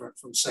that different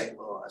from St.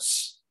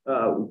 Louis.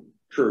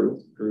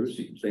 True.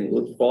 St.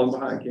 Louis falling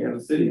behind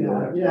Kansas City.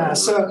 Yeah.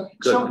 So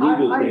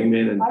Google came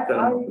in and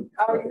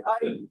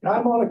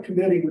I'm on a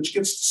committee which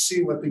gets to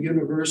see what the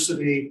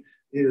university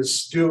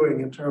is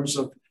doing in terms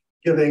of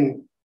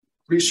giving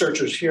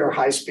researchers here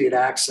high-speed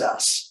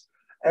access.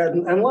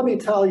 And let me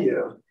tell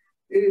you,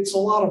 it's a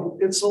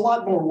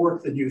lot more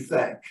work than you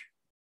think.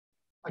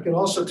 I can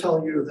also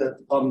tell you that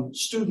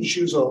students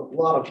use a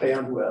lot of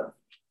bandwidth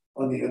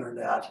on the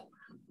internet,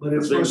 but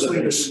it's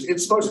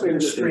mostly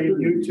to stream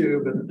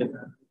YouTube, and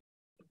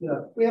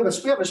we have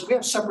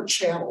separate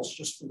channels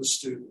just for the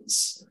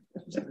students.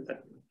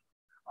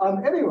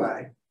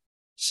 Anyway,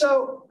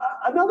 so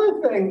another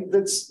thing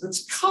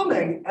that's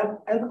coming,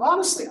 and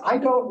honestly, I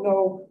don't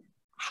know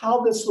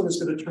how this one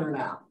is going to turn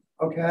out.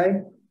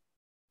 Okay,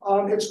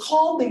 it's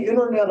called the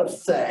Internet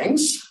of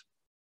Things.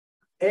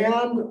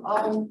 And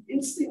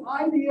it's the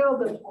idea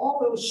that all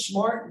those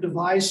smart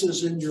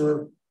devices in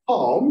your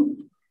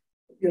home,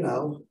 you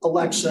know,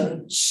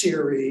 Alexa,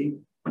 Siri,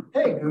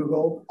 hey,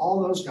 Google,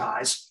 all those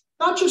guys,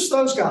 not just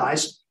those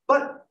guys,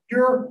 but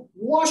your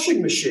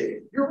washing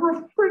machine, your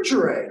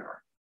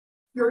refrigerator,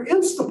 your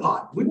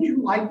Instapot, wouldn't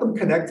you like them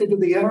connected to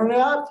the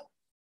internet?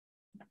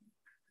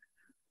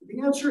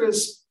 The answer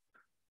is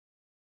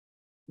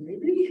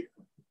maybe,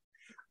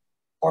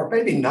 or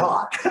maybe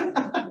not.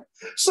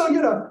 So,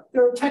 you know,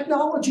 there are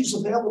technologies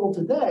available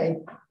today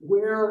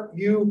where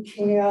you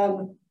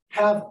can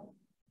have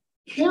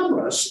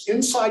cameras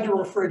inside your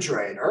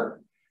refrigerator.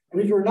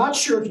 And if you're not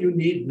sure if you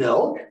need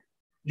milk,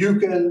 you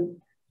can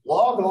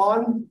log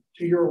on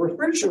to your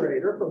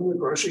refrigerator from the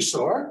grocery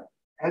store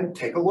and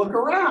take a look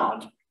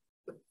around.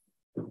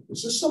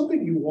 Is this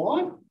something you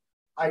want?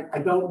 I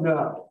don't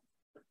know.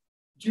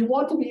 Do you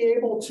want to be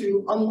able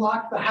to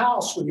unlock the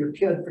house when your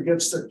kid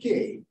forgets their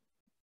key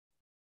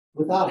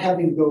without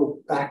having to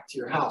go back to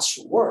your house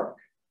for work?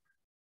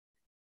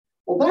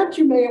 Well, that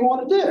you may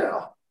want to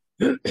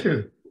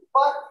do.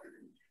 But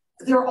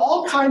there are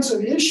all kinds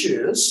of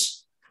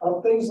issues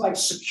of things like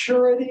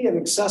security and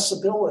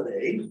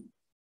accessibility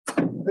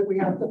that we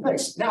have to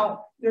face.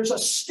 Now, there's a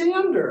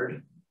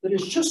standard that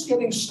is just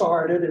getting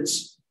started.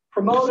 It's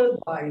promoted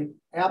by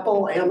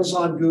Apple,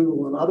 Amazon,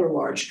 Google, and other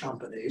large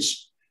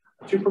companies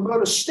to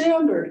promote a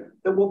standard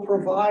that will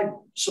provide,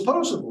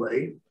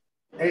 supposedly,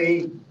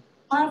 a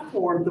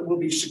platform that will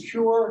be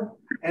secure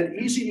and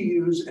easy to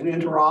use and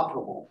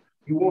interoperable.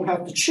 You won't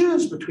have to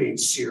choose between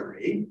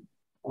Siri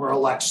or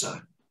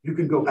Alexa. You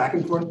can go back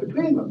and forth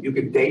between them. You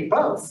can date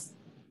both,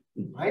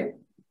 right?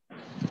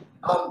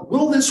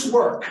 Will this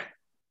work?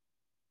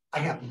 I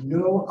have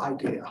no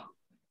idea.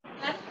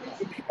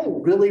 Do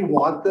people really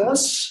want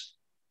this?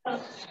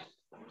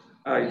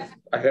 I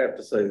have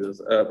to say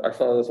this. I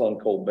saw this on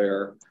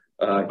Colbert.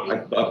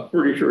 I'm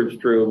pretty sure it's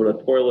true,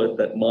 but a toilet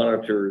that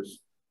monitors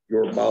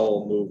your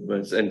bowel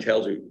movements and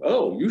tells you,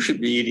 oh, you should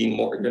be eating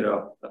more, you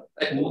know.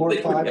 More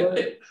fiber?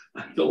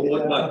 I don't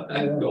want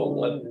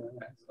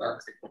that.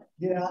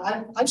 Yeah,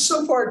 I've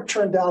so far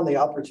turned down the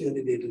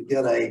opportunity to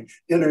get a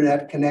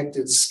internet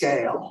connected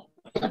scale.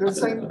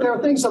 There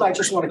are things that I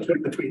just want to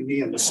keep between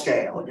me and the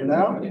scale, you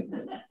know?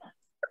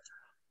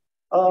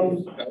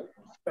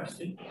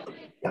 Question.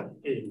 Yeah.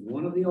 Is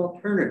one of the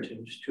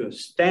alternatives to a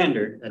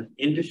standard, an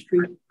industry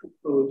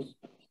proposed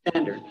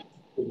standard,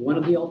 is one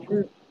of the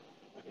alternatives,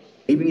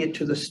 leaving it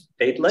to the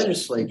state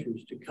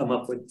legislatures to come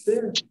up with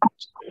their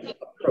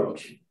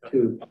approach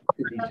to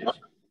these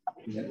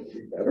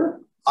issues?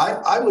 Better?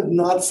 I would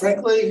not,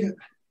 frankly,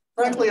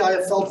 I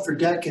have felt for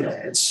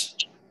decades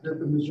that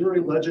the Missouri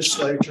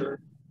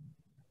legislature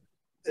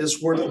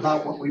is worth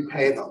about what we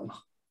pay them.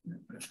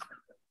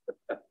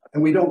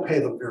 And we don't pay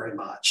them very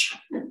much.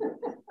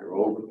 You're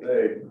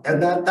overpaid.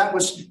 And that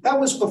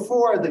was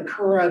before the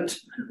current,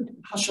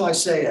 how shall I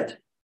say it,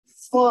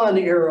 fun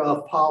era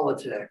of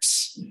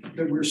politics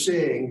that we're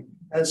seeing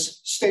as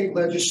state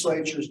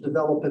legislatures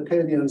develop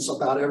opinions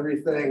about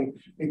everything,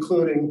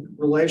 including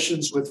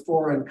relations with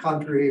foreign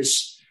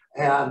countries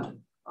and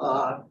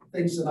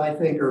things that I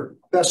think are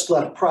best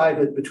left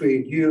private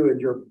between you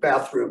and your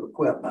bathroom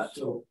equipment.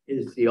 So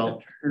is the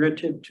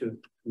alternative to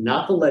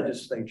not the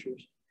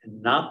legislatures and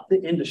not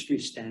the industry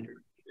standard,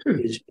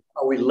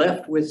 are we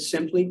left with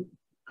simply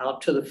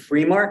out to the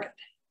free market?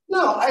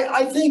 No,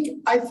 I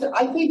think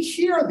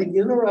here the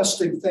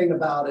interesting thing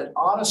about it,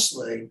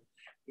 honestly,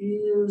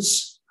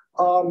 is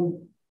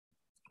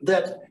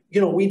that,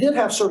 you know, we did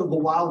have sort of the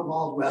wild,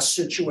 wild west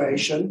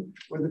situation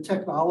where the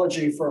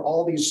technology for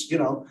all these, you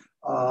know,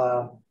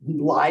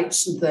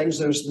 lights and things,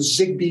 there's the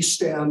Zigbee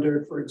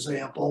standard, for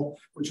example,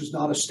 which is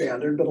not a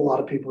standard, but a lot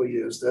of people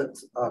used it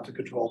to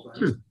control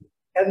things.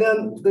 And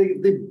then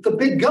the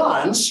big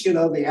guns, you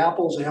know, the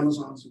Apples,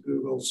 Amazons, and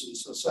Googles, and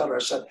et cetera,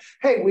 said,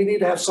 hey, we need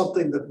to have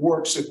something that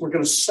works if we're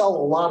going to sell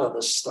a lot of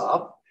this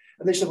stuff.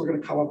 And they said, we're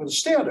going to come up with a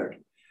standard.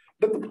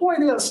 But the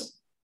point is,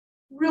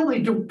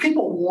 really, do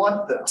people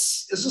want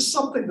this? Is this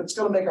something that's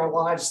going to make our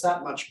lives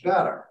that much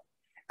better?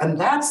 And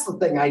that's the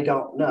thing I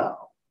don't know.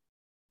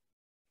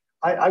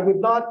 I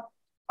would not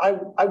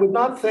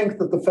think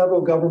that the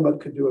federal government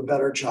could do a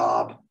better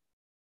job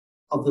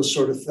of this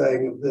sort of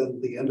thing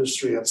than the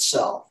industry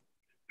itself,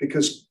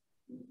 because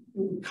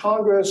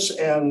Congress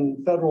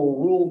and federal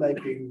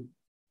rulemaking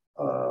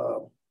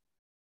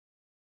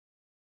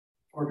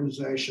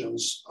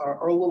organizations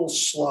are a little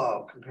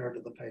slow compared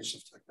to the pace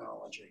of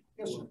technology.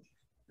 Yes, sir.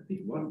 I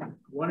think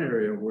one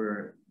area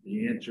where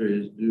the answer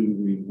is, do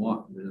we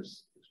want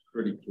this, is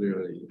pretty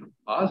clearly a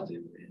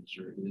positive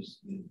answer is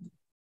in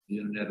the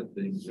Internet of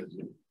Things as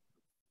it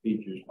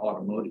features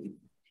automotive.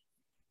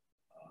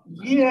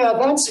 Yeah,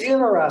 that's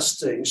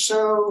interesting.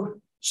 So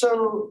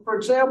for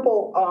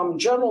example,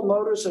 General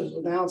Motors has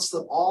announced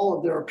that all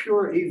of their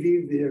pure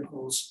EV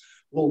vehicles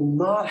will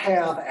not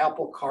have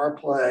Apple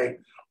CarPlay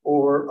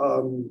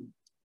or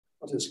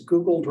what is it,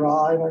 Google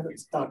Drive?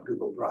 It's not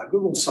Google Drive,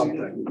 Google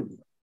something.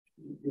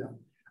 Yeah.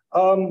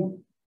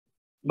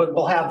 But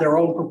will have their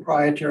own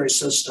proprietary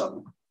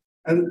system.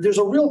 And there's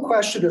a real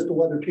question as to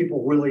whether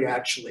people really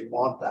actually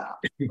want that.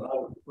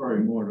 I'm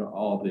referring more to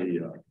all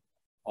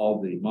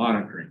the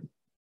monitoring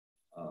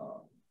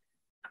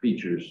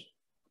features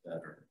that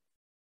are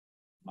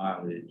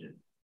mileage and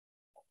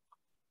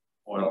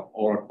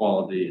oil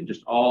quality and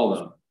just all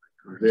the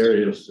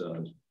various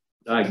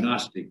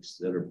diagnostics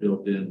that are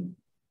built in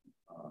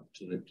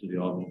to the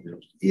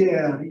automobiles.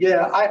 Yeah.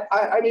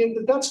 I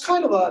mean, that's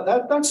kind of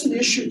that's an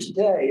issue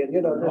today, and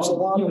you know, there's a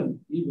lot of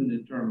even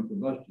internal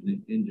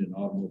combustion engine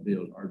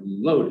automobiles are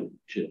loaded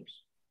with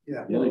chips.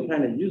 Yeah. Yeah, they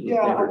kind of use the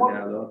standard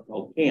now,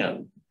 though.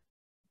 CAN.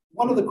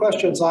 One of the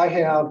questions I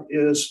have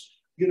is,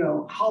 you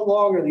know, how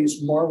long are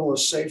these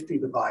marvelous safety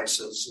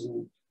devices?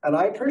 And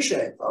I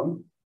appreciate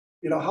them.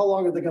 You know, how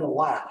long are they going to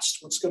last?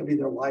 What's going to be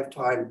their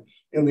lifetime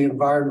in the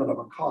environment of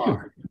a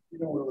car? You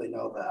don't really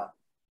know that.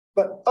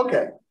 But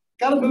okay,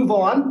 got to move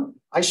on.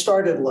 I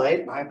started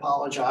late, and I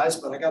apologize,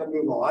 but I got to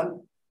move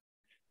on.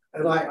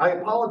 And I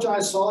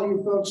apologize to all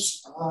you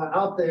folks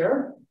out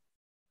there,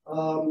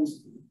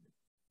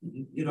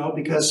 you know,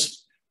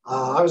 because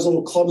I was a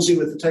little clumsy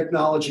with the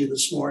technology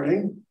this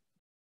morning.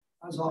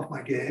 I was off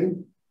my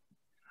game.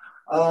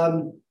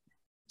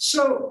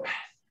 So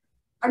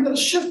I'm going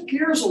to shift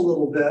gears a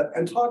little bit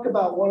and talk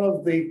about one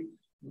of the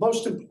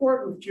most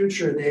important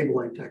future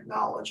enabling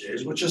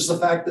technologies, which is the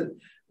fact that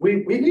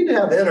we need to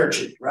have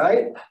energy,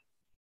 right?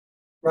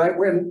 Right?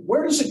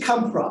 Where does it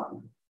come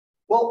from?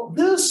 Well,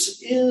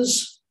 this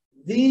is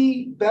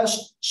the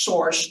best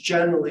source,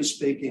 generally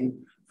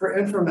speaking, for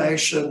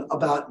information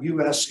about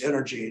US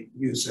energy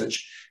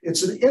usage.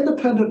 It's an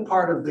independent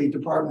part of the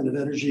Department of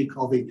Energy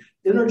called the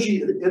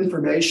Energy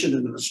Information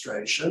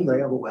Administration. They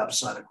have a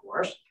website, of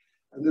course,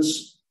 and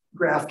this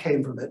graph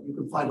came from it. You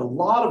can find a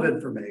lot of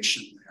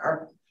information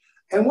there.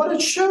 And what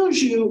it shows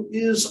you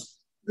is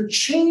the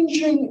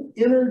changing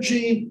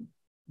energy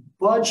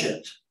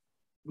budget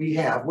we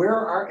have, where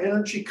our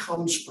energy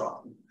comes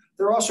from.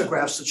 There are also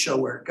graphs that show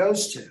where it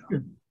goes to.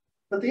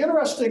 But the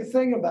interesting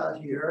thing about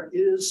here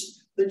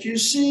is that you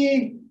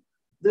see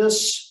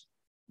this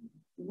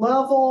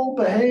level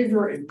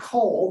behavior in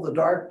coal, the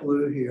dark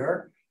blue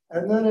here,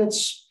 and then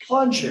it's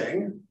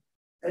plunging,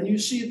 and you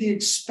see the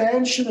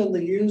expansion in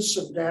the use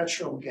of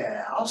natural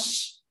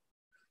gas.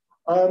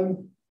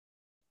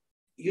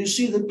 You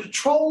see that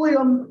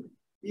petroleum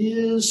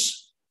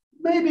is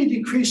maybe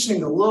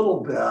decreasing a little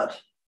bit,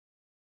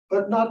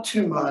 but not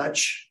too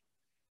much.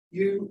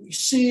 You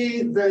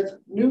see that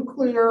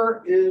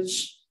nuclear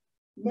is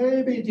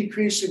maybe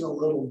decreasing a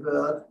little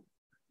bit,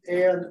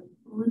 and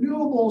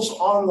renewables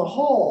on the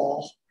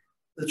whole,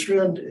 the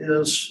trend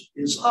is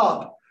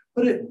up.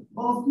 But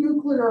both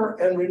nuclear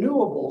and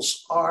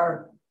renewables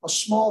are a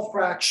small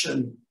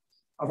fraction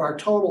of our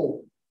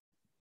total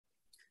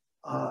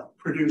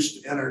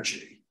produced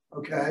energy,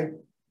 okay?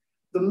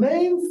 The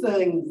main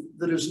thing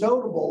that is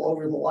notable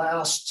over the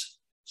last,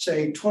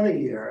 say,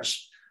 20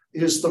 years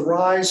is the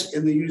rise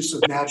in the use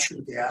of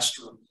natural gas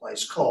to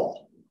replace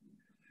coal.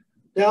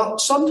 Now,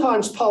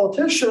 sometimes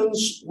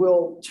politicians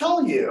will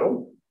tell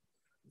you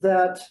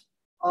that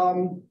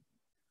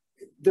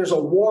there's a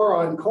war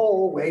on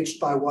coal waged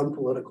by one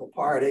political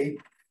party,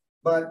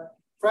 but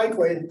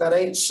frankly, that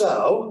ain't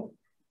so.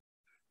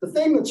 The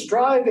thing that's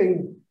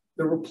driving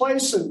the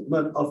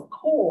replacement of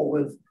coal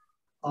with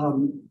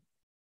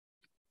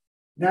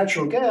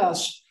natural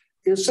gas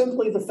is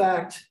simply the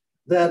fact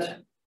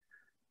that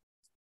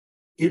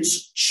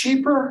it's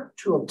cheaper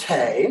to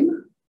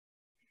obtain.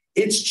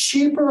 It's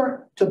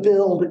cheaper to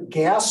build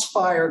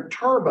gas-fired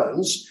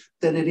turbines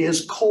than it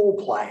is coal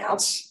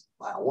plants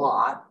by a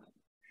lot.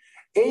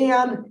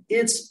 And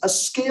it's a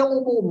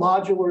scalable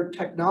modular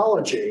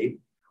technology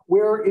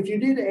where if you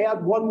need to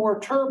add one more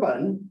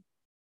turbine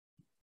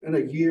in a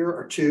year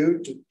or two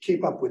to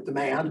keep up with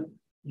demand,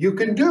 you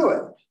can do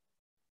it.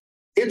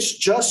 It's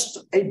just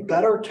a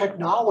better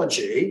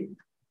technology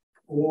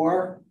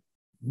for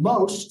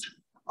most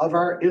of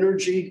our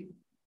energy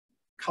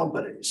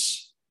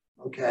companies,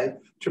 okay,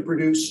 to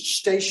produce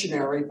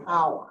stationary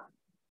power.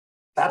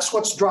 That's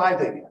what's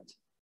driving it.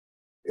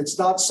 It's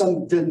not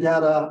some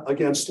vendetta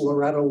against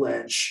Loretta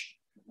Lynch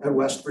and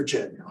West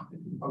Virginia,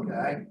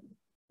 okay?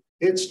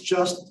 It's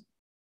just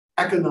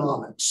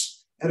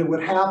economics. And it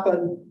would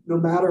happen no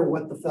matter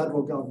what the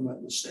federal government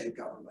and the state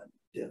government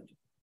did.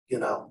 You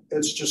know,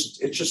 it's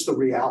just the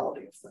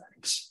reality of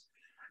things.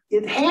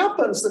 It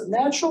happens that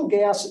natural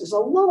gas is a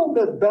little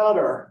bit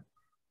better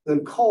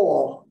than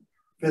coal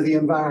for the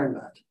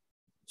environment.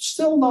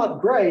 Still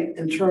not great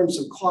in terms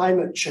of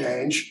climate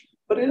change,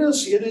 but it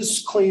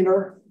is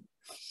cleaner.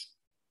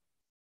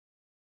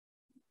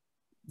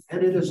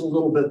 And it is a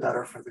little bit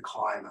better for the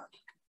climate.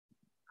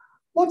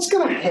 What's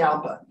going to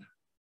happen?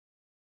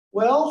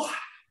 Well,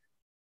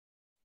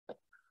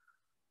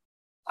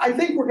 I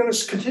think we're going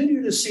to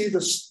continue to see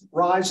this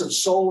rise of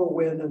solar,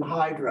 wind, and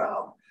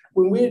hydro.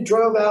 When we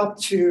drove out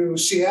to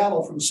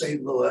Seattle from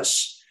St.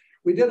 Louis,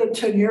 we did it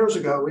 10 years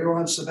ago. We were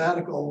on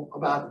sabbatical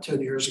about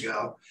 10 years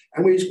ago.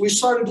 And we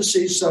started to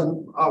see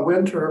some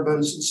wind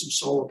turbines and some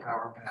solar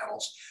power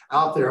panels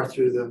out there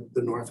through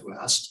the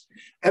Northwest.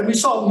 And we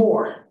saw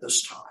more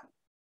this time,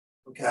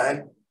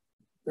 okay?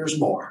 There's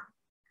more,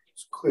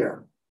 it's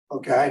clear,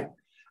 okay?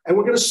 And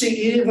we're gonna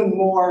see even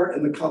more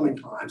in the coming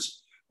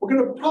times. We're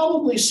gonna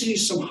probably see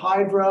some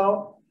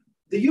hydro.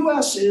 The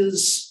US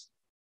is,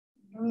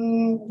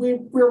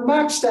 we're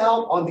maxed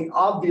out on the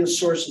obvious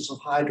sources of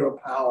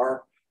hydropower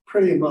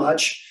pretty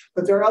much,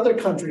 but there are other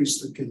countries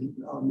that can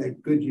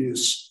make good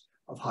use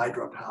of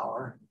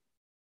hydropower.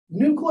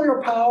 Nuclear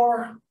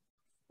power,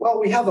 well,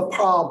 we have a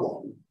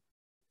problem.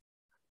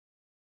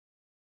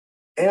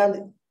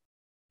 And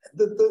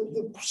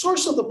the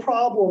source of the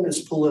problem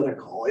is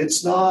political.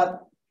 It's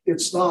not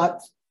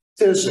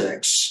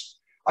physics.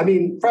 I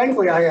mean,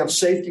 frankly, I have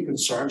safety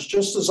concerns,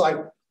 just as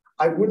I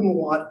wouldn't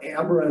want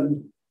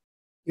Ameren,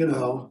 you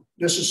know,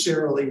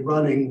 necessarily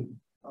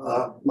running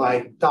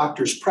my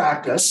doctor's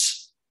practice,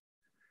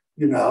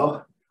 you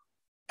know,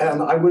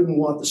 and I wouldn't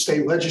want the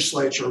state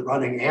legislature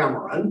running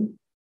Ameren.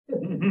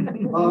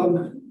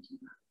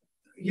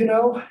 You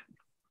know,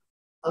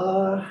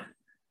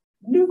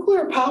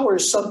 nuclear power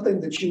is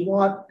something that you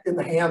want in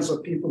the hands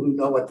of people who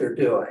know what they're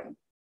doing.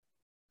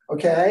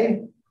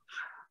 okay?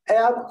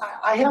 And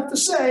I have to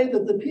say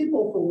that the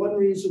people, for one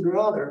reason or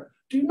other,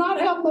 do not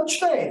have much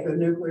faith in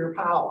nuclear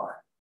power.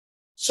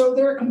 So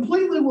they're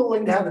completely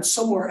willing to have it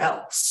somewhere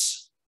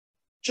else,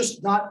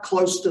 just not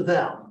close to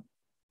them.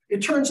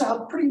 It turns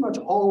out pretty much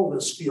all of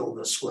us feel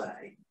this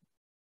way.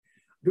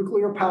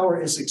 Nuclear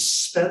power is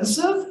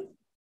expensive,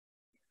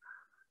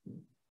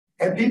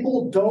 and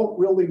people don't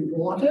really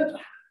want it.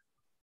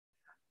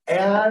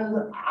 And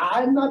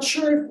I'm not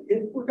sure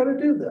if we're going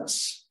to do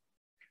this.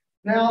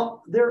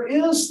 Now, there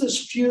is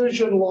this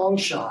fusion long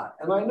shot,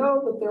 and I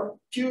know that their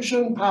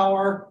fusion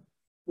power,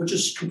 which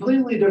is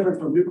completely different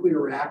from nuclear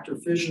reactor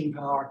fission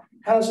power,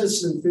 has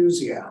its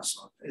enthusiasts,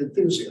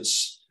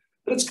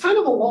 but it's kind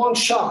of a long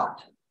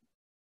shot.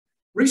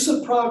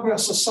 Recent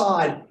progress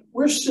aside,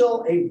 we're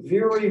still a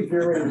very,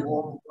 very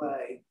long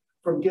way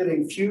from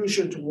getting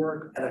fusion to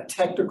work at a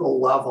technical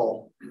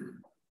level,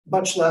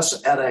 much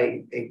less at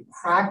a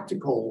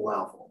practical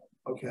level,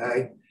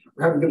 okay?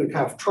 We're going to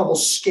have trouble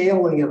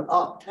scaling it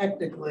up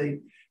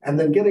technically and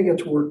then getting it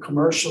to work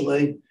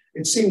commercially.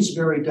 It seems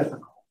very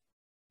difficult.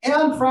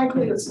 And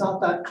frankly, it's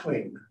not that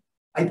clean.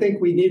 I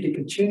think we need to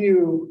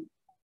continue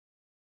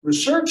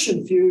research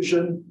in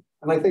fusion,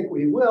 and I think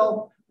we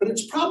will, but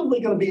it's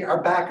probably going to be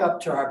our backup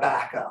to our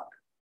backup,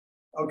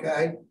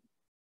 okay?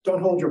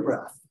 Don't hold your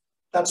breath.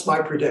 That's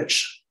my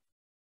prediction,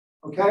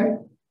 okay?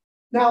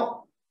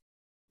 Now,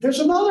 there's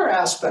another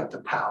aspect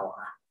of power,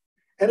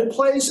 and it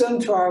plays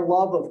into our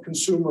love of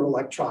consumer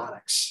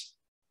electronics.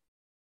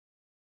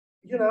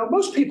 You know,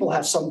 most people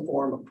have some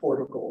form of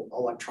portable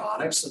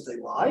electronics that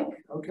they like,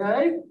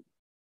 okay?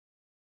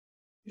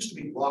 Used to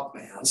be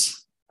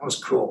Walkmans. That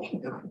was cool, you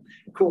know,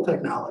 cool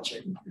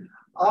technology.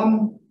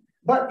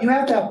 But you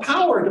have to have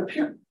power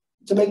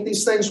to make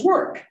these things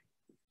work.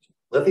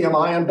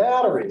 Lithium-ion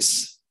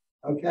batteries,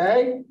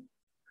 okay?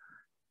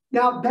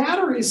 Now,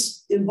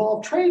 batteries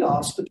involve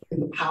trade-offs between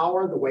the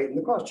power, the weight, and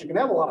the cost. You can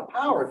have a lot of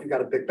power if you've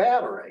got a big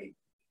battery,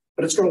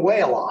 but it's going to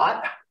weigh a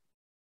lot,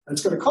 and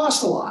it's going to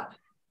cost a lot.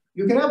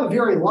 You can have a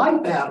very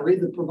light battery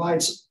that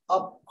provides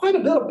quite a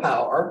bit of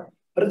power,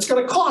 but it's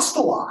going to cost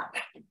a lot.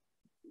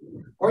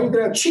 Or you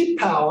can have cheap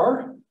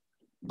power,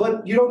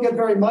 but you don't get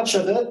very much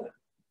of it,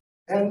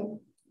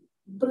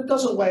 but it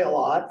doesn't weigh a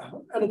lot,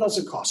 and it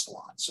doesn't cost a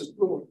lot. So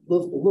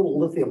little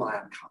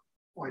lithium-ion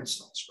coin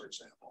cells, for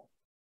example.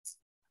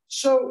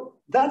 So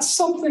that's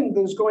something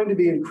that's going to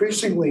be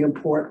increasingly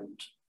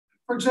important.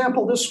 For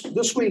example,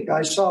 this week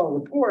I saw a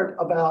report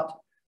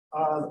about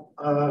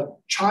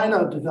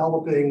China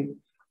developing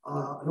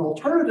an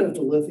alternative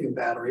to lithium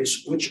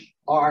batteries, which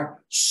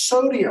are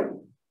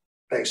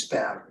sodium-based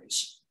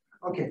batteries.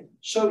 Okay,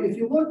 so if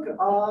you look,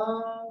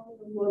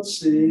 let's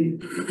see,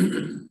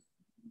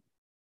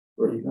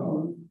 where are you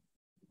going?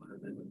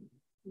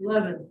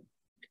 11.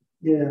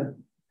 Yeah,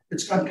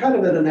 I'm kind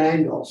of at an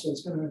angle, so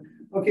it's gonna,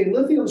 okay,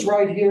 lithium's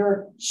right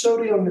here,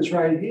 sodium is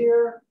right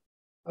here.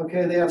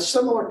 Okay, they have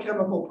similar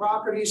chemical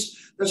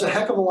properties. There's a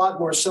heck of a lot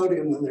more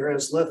sodium than there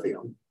is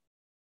lithium,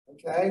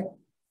 okay?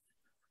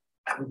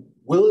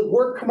 Will it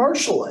work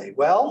commercially?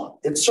 Well,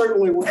 it's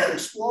certainly worth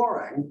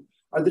exploring.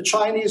 Are the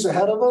Chinese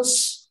ahead of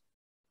us?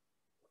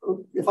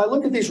 If I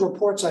look at these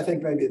reports, I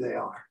think maybe they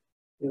are,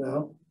 you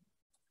know?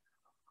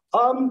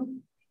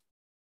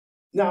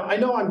 Now, I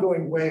know I'm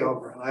going way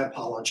over, and I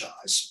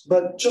apologize,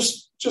 but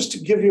just to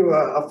give you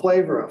a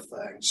flavor of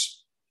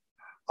things,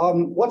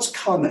 what's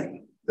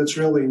coming that's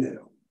really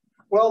new?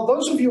 Well,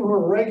 those of you who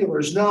are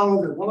regulars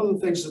know that one of the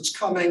things that's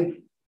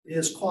coming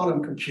is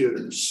quantum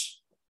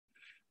computers.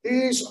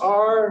 These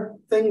are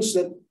things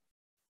that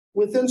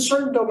within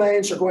certain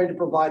domains are going to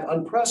provide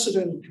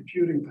unprecedented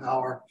computing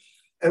power.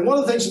 And one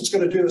of the things it's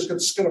going to do is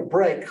it's going to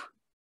break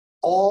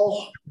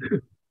all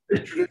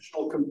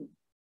traditional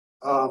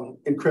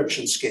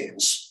encryption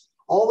schemes.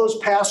 All those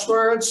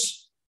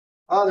passwords,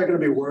 they're going to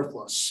be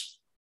worthless.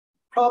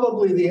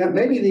 Probably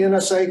maybe the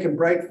NSA can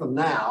break them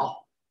now,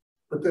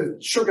 but they're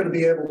sure going to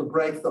be able to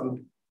break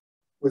them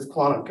with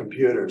quantum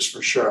computers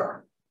for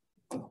sure.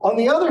 On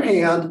the other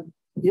hand,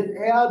 it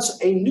adds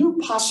a new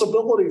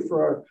possibility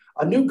for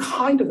a new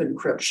kind of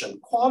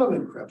encryption, quantum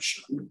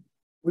encryption,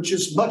 which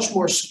is much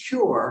more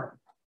secure.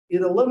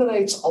 It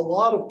eliminates a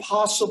lot of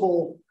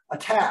possible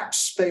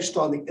attacks based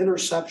on the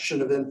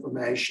interception of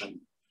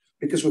information.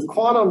 Because with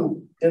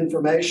quantum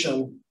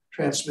information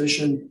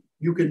transmission,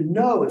 you can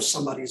know if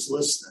somebody's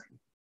listening.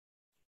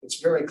 It's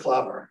very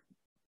clever.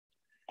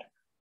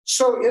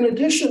 So in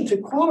addition to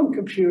quantum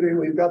computing,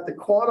 we've got the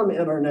quantum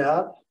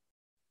internet.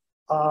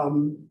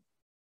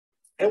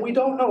 And we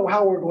don't know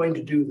how we're going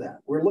to do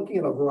that. We're looking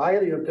at a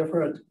variety of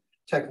different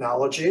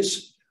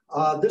technologies.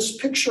 This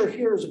picture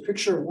here is a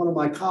picture of one of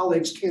my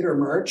colleagues, Kater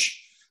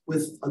Murch,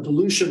 with a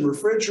dilution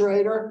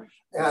refrigerator.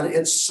 And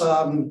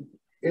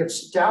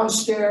it's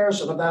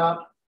downstairs and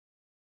about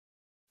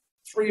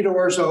 3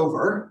 doors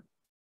over,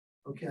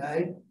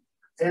 okay?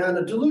 And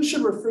a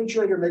dilution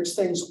refrigerator makes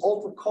things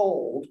ultra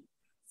cold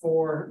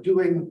for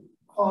doing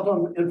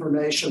quantum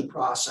information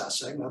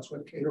processing. That's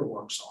what Kater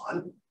works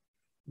on.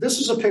 This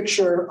is a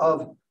picture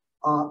of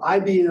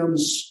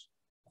IBM's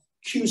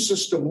Q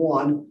System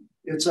 1.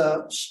 It's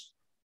a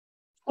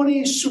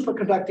 20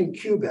 superconducting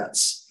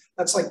qubits.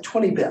 That's like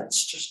 20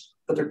 bits,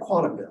 but they're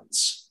quantum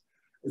bits.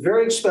 It's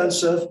very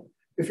expensive.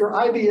 If you're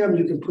IBM,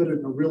 you can put it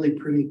in a really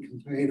pretty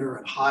container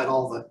and hide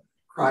all the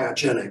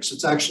cryogenics.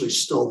 It's actually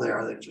still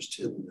there. They've just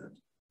hidden it.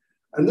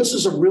 And this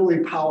is a really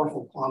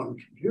powerful quantum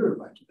computer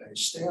by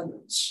today's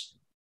standards.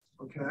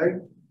 Okay.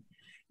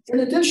 In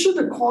addition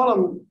to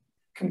quantum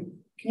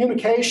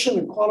communication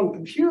and quantum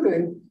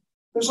computing,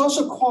 there's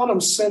also quantum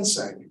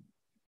sensing.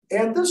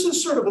 And this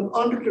is sort of an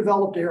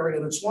underdeveloped area,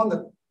 and it's one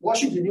that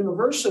Washington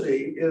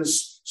University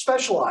is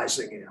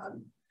specializing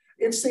in.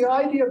 It's the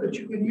idea that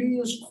you can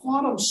use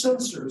quantum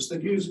sensors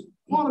that use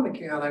quantum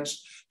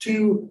mechanics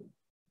to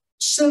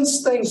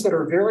sense things that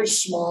are very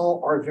small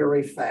or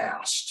very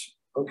fast,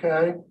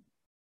 okay?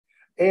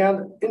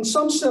 And in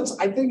some sense,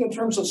 I think in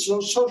terms of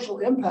social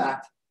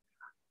impact,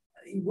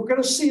 we're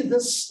gonna see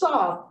this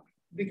stuff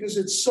because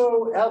it's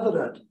so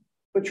evident,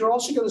 but you're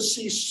also gonna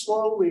see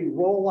slowly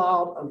roll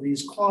out of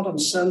these quantum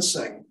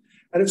sensing.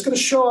 And it's gonna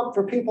show up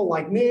for people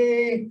like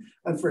me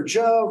and for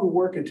Joe who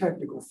work in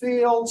technical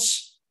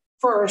fields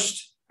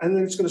first, and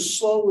then it's gonna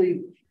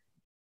slowly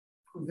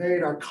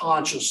pervade our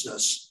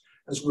consciousness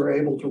as we're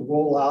able to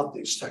roll out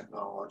these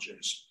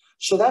technologies.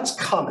 So that's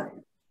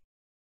coming.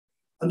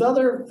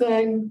 Another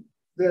thing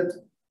that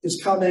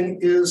is coming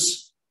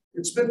is,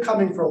 it's been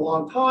coming for a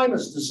long time,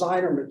 is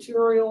designer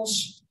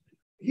materials.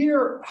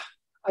 Here,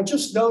 I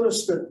just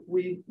noticed that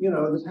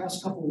the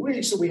past couple of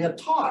weeks that we had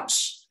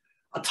talks,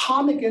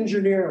 atomic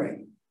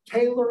engineering,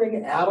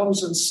 tailoring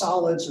atoms and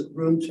solids at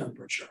room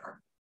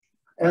temperature.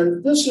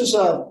 And this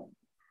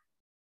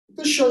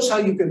shows how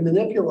you can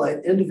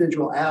manipulate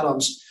individual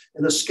atoms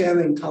in a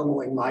scanning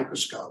tunneling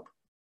microscope.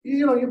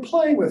 You're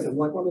playing with them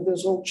like one of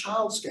those old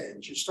child's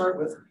games. You start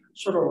with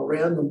sort of a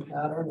random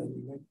pattern and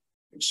you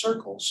make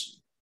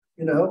circles,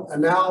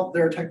 and now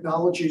there are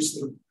technologies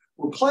that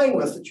we're playing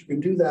with that you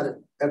can do that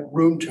at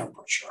room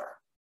temperature.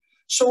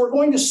 So we're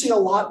going to see a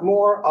lot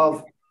more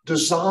of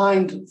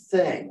designed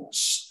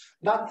things,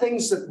 not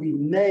things that we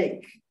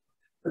make,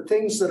 but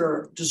things that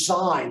are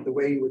designed the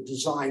way you would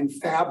design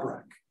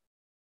fabric,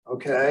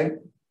 okay?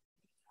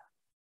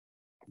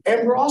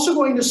 And we're also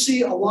going to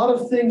see a lot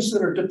of things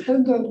that are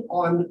dependent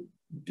on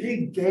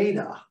big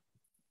data,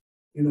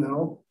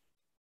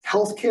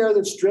 healthcare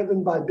that's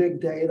driven by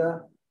big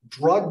data,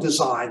 drug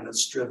design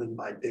that's driven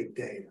by big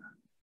data,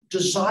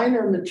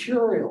 designer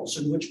materials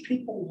in which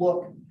people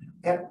look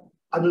at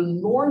an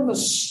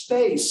enormous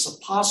space of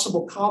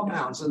possible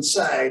compounds and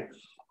say,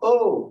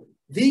 oh,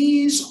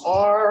 these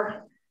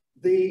are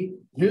the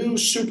new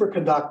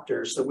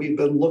superconductors that we've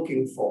been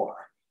looking for.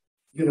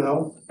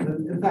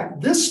 In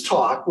fact, this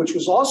talk, which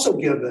was also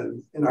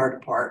given in our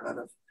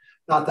department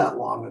not that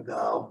long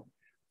ago,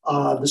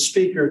 the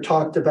speaker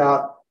talked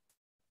about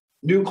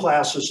new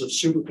classes of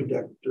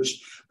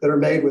superconductors that are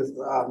made with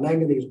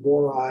manganese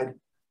boride.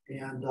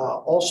 And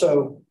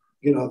also,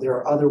 there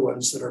are other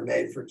ones that are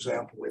made, for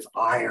example, with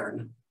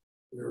iron.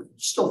 They're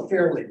still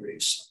fairly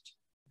recent.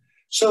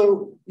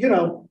 So,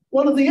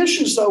 one of the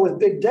issues, though, with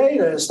big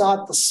data is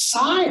not the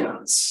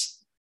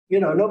science.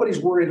 Nobody's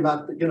worried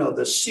about,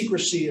 the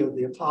secrecy of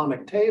the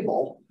atomic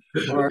table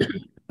or,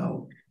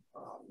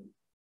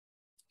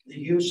 the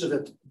use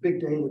of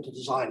big data to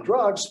design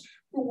drugs.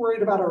 We're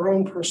worried about our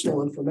own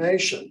personal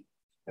information.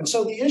 And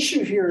so the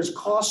issue here is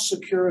cost,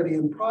 security,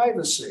 and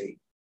privacy.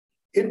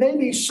 It may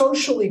be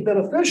socially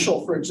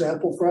beneficial, for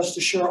example, for us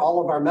to share all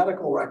of our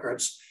medical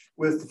records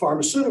with the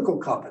pharmaceutical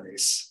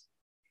companies.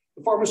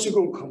 The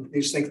pharmaceutical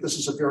companies think this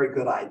is a very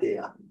good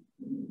idea.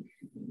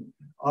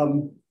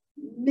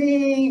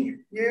 Me,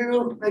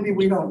 you, maybe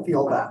we don't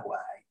feel that way.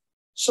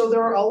 So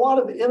there are a lot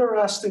of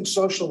interesting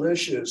social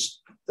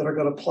issues that are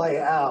going to play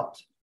out.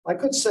 I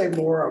could say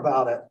more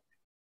about it.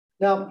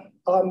 Now,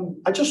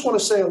 I just want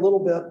to say a little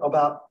bit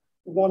about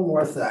one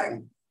more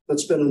thing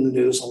that's been in the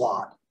news a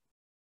lot.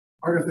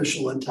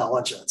 Artificial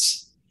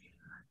intelligence.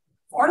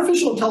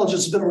 Artificial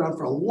intelligence has been around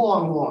for a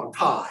long, long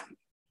time.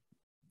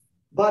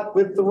 But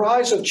with the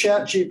rise of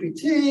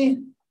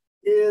ChatGPT,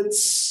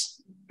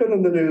 it's been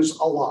in the news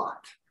a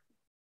lot,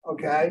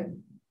 okay?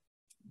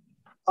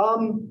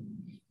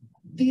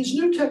 These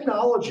new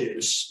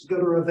technologies that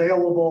are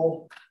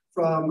available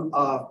from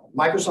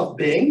Microsoft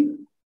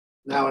Bing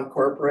now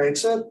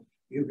incorporates it.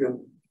 You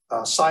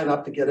can sign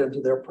up to get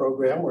into their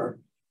program where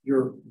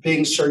your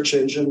Bing search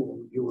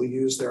engine, you will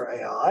use their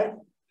AI.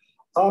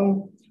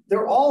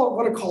 They're all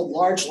what are called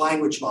large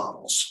language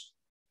models.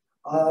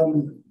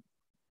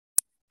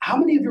 How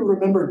many of you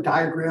remember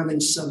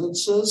diagramming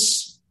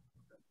sentences?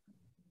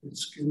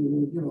 It's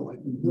like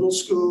middle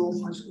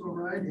school, high school,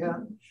 right? Yeah.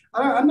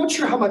 I'm not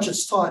sure how much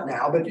it's taught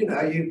now, but you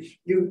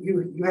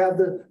have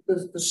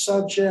the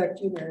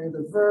subject,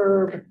 the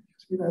verb,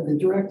 the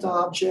direct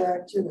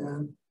object,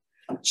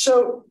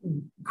 So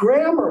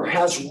grammar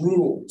has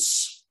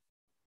rules,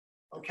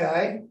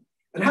 okay?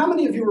 And how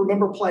many of you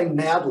remember playing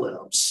Mad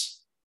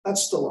Libs?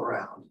 That's still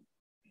around.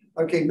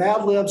 Okay,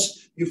 Mad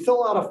Libs, you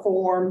fill out a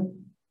form.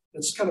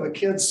 It's kind of a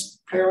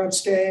kid's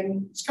parents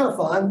game. It's kind of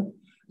fun.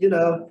 you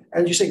know,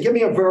 and you say, give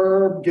me a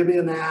verb, give me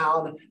a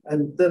noun,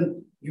 and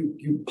then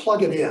you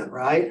plug it in,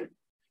 right?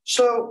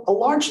 So a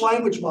large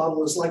language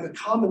model is like a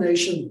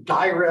combination of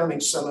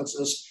diagramming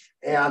sentences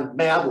and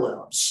Mad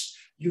Libs.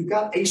 You've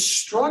got a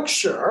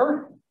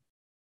structure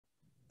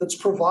that's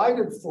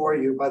provided for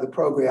you by the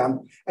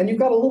program, and you've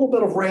got a little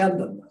bit of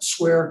randomness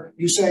where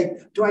you say,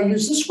 do I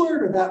use this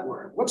word or that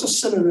word? What's a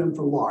synonym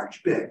for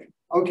large, big?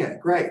 Okay,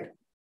 great,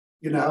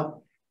 you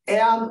know?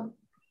 And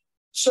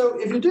so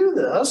if you do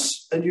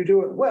this and you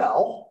do it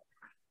well,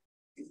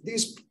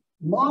 these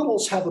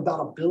models have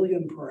about 1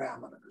 billion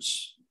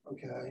parameters,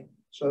 okay?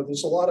 So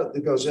there's a lot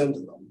that goes into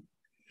them.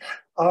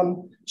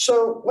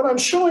 So what I'm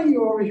showing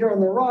you over here on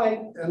the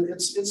right, and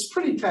it's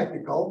pretty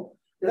technical,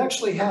 it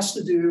actually has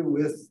to do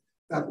with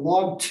that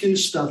log2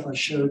 stuff I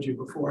showed you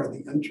before,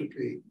 the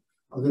entropy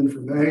of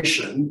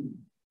information.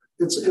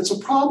 It's a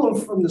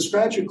problem from this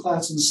graduate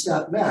class in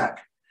StatMech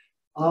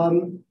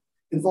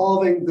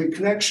involving the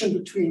connection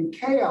between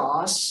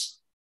chaos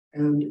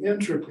and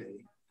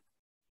entropy.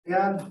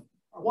 And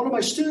one of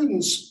my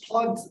students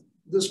plugged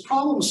this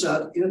problem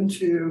set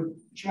into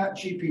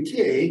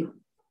ChatGPT,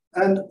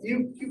 and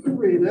you can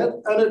read it,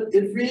 and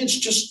it reads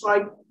just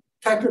like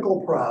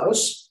technical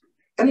prose,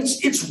 and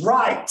it's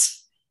right.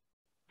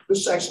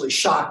 This actually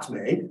shocked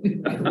me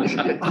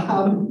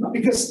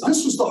because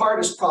this was the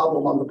hardest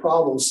problem on the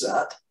problem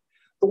set.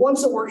 The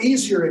ones that were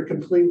easier, it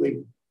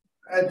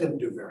didn't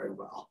do very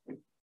well.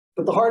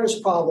 But the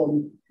hardest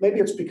problem, maybe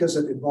it's because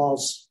it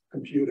involves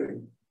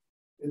computing.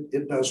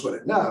 It knows what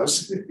it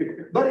knows,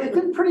 but it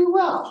did pretty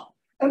well.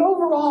 And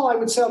overall, I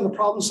would say on the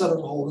problem set as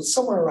a whole, it's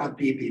somewhere around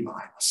BB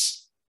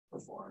minus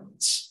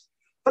performance,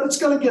 but it's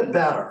going to get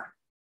better.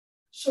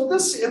 So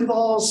this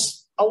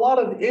involves a lot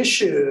of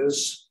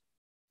issues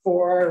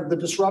for the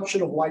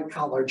disruption of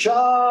white-collar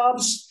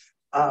jobs,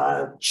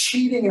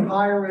 cheating in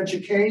higher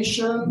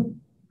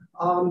education.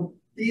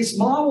 These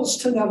models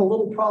tend to have a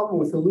little problem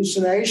with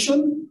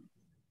hallucination.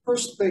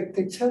 First,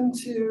 they tend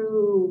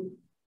to,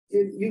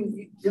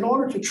 in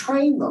order to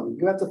train them,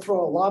 you have to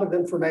throw a lot of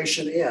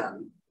information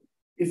in.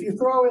 If you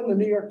throw in the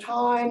New York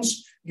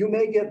Times, you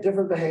may get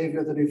different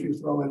behavior than if you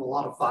throw in a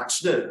lot of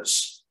Fox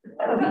News.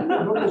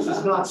 I hope this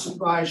does not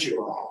surprise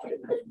you all.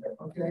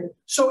 Okay,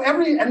 so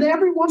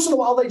every once in a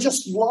while they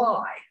just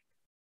lie.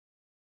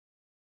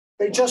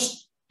 They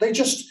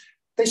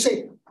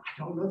say, I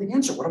don't know the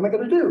answer. What am I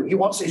going to do?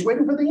 He's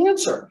waiting for the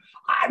answer.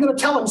 I'm going to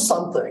tell him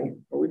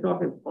something. Are we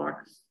talking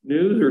Fox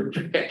News or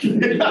Tech?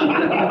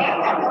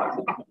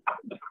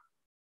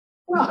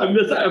 Well,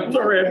 I'm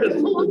sorry.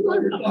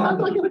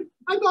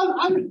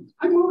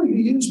 I'm willing to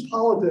use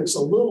politics a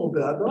little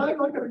bit, but I'm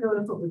not going to go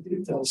into the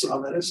details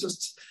of it.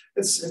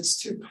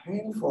 It's too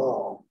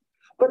painful.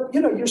 But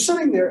you know, you're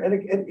sitting there, and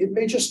it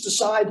may just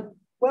decide,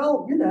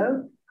 well, you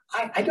know,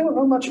 I don't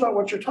know much about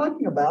what you're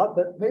talking about,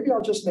 but maybe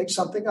I'll just make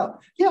something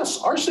up. Yes,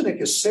 arsenic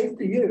is safe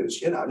to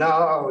use. You know,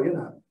 no, you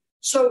know.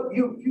 So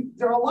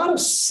there are a lot of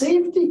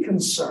safety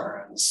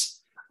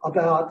concerns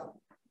about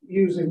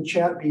using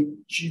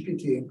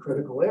ChatGPT in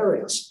critical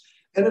areas.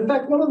 And in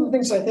fact, one of the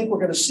things I think we're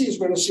going to see is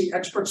we're going to see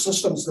expert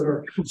systems that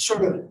are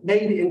sort of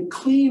made in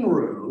clean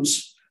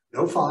rooms,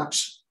 no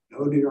Fox,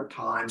 no New York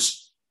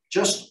Times,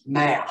 just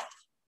math,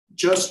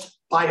 just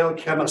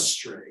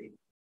biochemistry,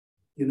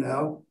 you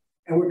know,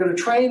 and we're going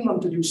to train them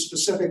to do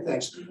specific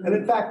things. And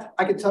in fact,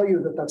 I can tell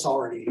you that that's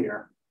already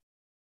here.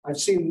 I've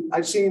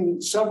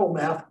seen several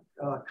math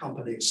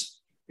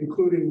companies,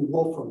 including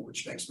Wolfram,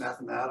 which makes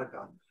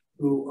Mathematica,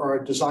 who are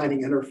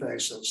designing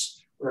interfaces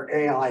where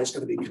AI is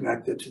going to be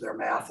connected to their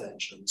math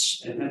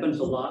engines. It happens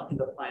a lot in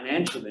the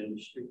financial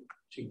industry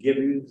to give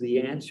you the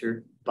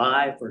answer,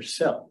 buy or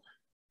sell.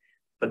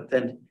 But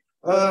then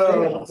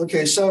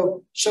okay,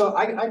 so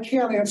I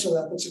can't answer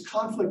that. It's a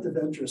conflict of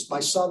interest. My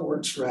son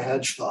works for a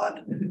hedge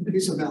fund.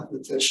 He's a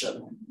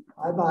mathematician.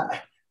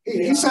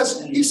 He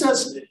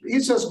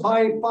says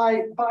buy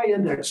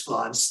index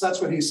funds.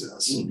 That's what he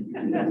says.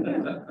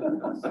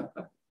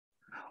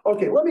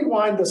 Okay, let me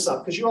wind this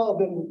up because you all have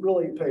been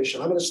really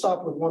patient. I'm going to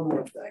stop with one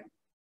more thing.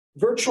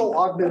 Virtual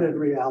augmented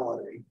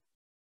reality.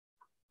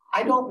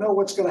 I don't know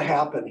what's going to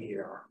happen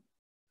here.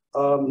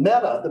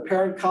 Meta, the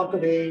parent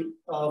company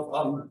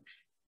of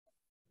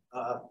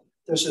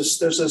there's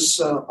this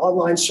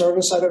online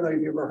service. I don't know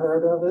if you've ever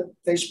heard of it.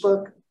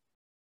 Facebook.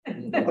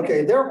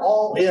 Okay, they're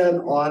all in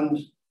on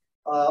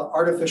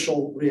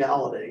artificial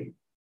reality.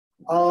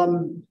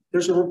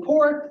 There's a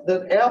report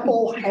that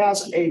Apple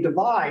has a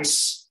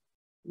device.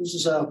 This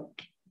is a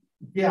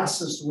guess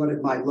as to what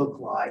it might look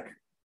like.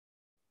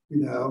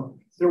 You know,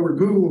 there were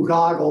Google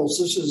goggles.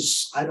 This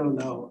is, I don't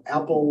know,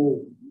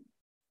 Apple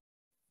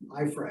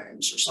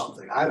iframes or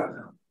something. I don't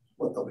know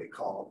what they'll be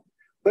called.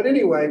 But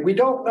anyway, we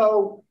don't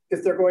know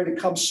if they're going to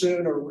come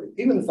soon or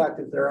even the fact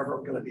that they're ever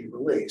going to be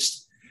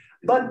released.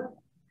 But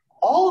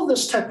all of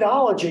this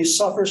technology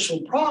suffers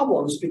from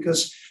problems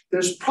because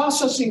there's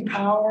processing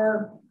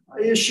power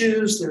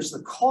issues, there's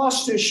the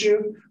cost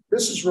issue.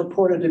 This is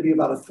reported to be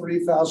about a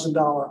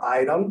 $3,000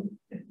 item.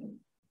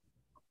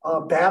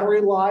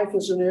 Battery life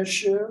is an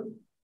issue.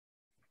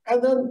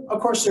 And then, of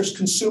course, there's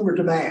consumer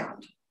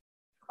demand.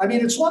 I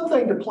mean, it's one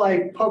thing to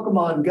play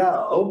Pokemon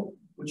Go,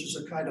 which is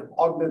a kind of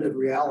augmented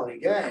reality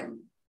game.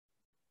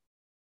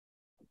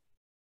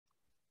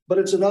 But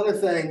it's another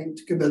thing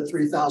to commit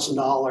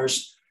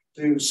 $3,000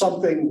 to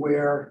something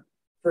where,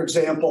 for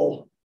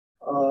example,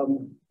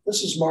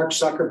 this is Mark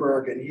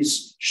Zuckerberg, and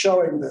he's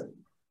showing that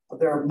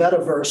their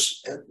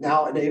metaverse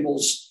now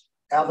enables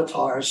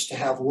avatars to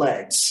have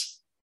legs.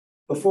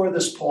 Before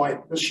this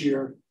point, this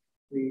year,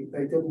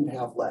 they didn't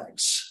have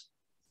legs.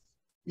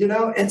 You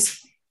know,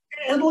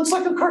 it looks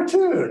like a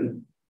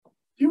cartoon.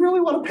 Do you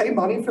really want to pay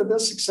money for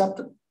this except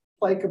to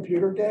play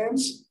computer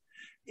games?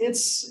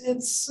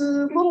 It's a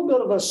little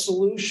bit of a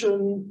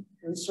solution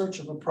in search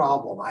of a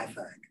problem, I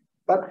think.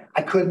 But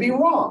I could be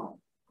wrong.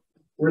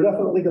 We're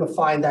definitely going to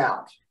find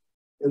out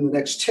in the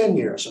next 10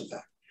 years, in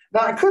fact.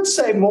 Now, I could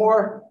say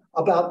more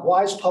about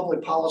wise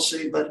public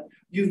policy, but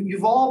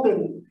you've all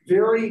been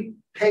very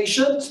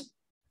patient.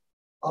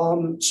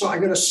 So I'm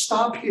going to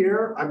stop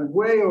here. I'm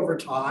way over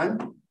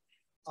time.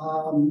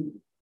 So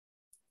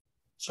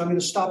I'm going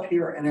to stop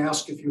here and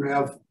ask if you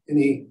have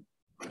any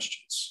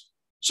questions.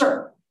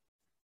 Sir.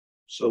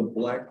 So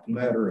black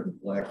matter and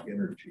black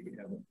energy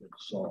haven't been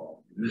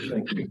solved. Do you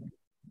think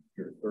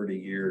your 30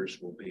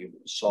 years will be able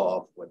to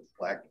solve what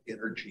black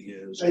energy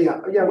is?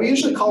 Yeah. We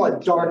usually call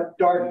it dark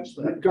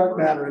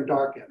matter and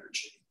dark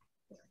energy.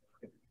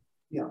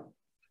 Yeah.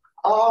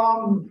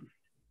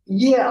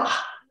 Yeah.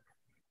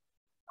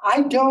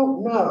 I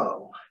don't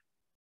know.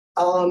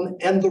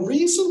 And the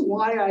reason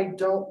why I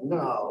don't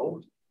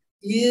know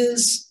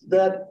is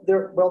that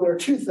there are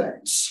two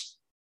things.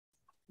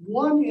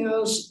 One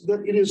is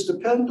that it is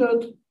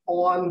dependent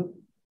on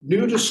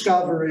new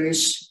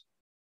discoveries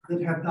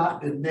that have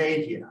not been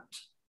made yet.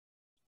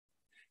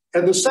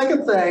 And the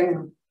second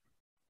thing,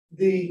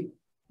 the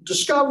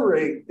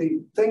discovery,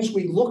 the things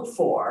we look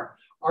for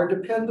are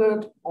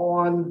dependent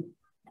on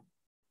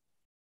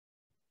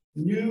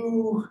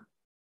new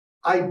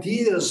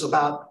ideas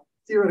about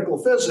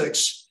theoretical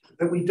physics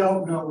that we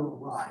don't know are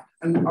right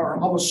and are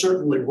almost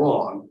certainly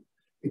wrong,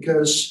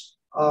 because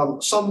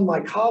some of my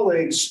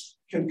colleagues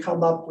can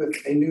come up with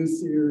a new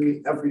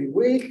theory every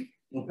week.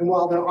 And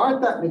while there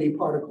aren't that many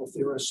particle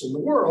theorists in the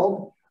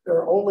world, there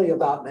are only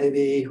about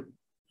maybe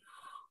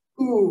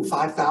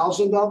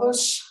 5,000 of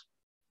us.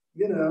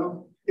 You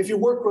know, if you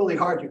work really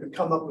hard, you can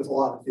come up with a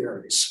lot of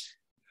theories.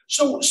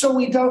 So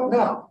we don't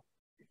know.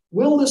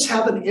 Will this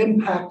have an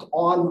impact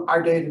on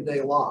our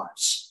day-to-day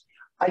lives?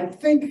 I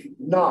think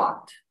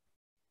not.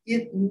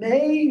 It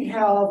may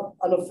have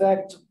an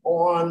effect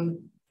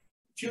on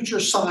future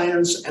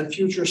science and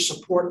future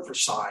support for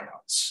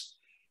science.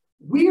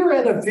 We're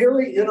at a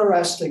very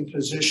interesting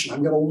position.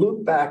 I'm going to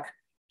loop back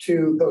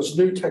to those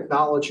new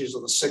technologies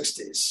of the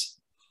 60s.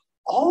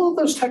 All of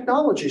those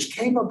technologies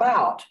came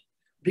about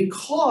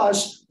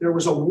because there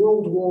was a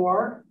world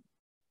war.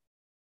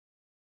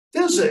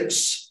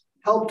 Physics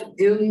helped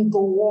end the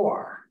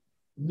war,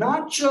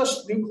 not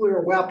just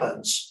nuclear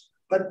weapons,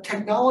 but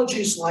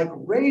technologies like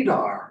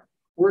radar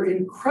were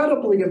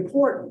incredibly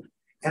important.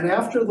 And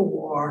after the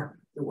war,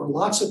 there were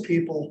lots of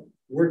people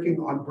working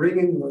on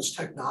bringing those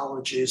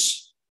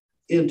technologies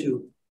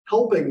into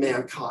helping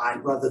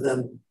mankind rather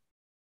than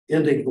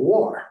ending the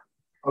war,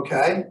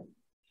 okay?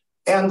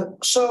 And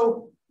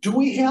so do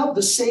we have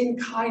the same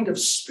kind of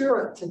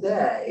spirit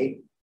today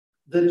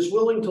that is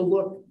willing to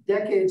look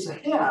decades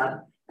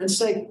ahead and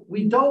say,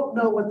 we don't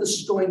know what this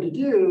is going to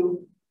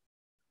do,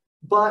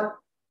 but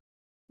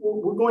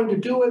we're going to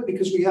do it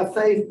because we have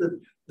faith that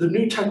the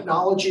new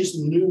technologies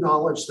and the new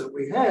knowledge that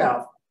we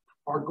have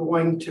are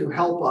going to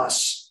help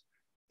us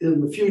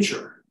in the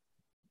future.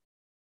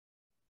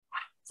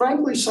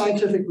 Frankly,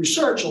 scientific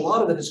research, a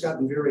lot of it has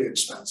gotten very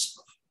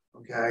expensive,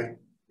 okay?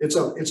 It's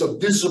a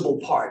visible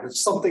part.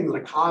 It's something that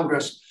a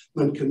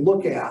congressman can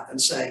look at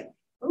and say,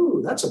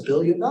 oh, that's $1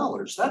 billion.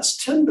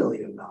 That's $10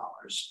 billion.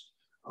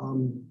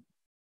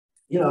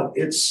 You know,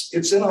 it's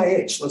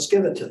NIH. Let's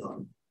give it to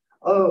them.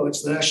 Oh,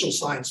 it's the National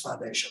Science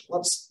Foundation.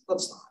 Let's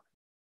not.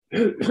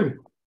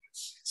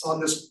 It's on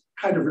this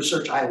kind of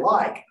research I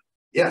like.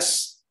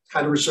 Yes.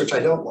 Kind of research I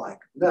don't like.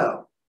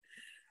 No.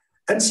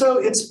 And so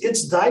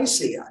it's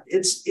dicey.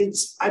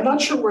 I'm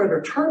not sure we're at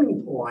a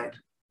turning point,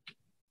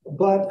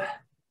 but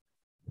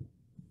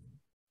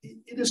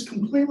it is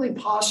completely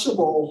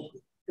possible,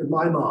 in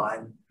my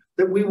mind,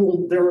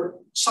 that there are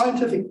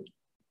scientific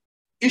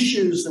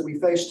issues that we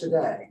face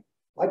today,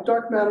 like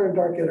dark matter and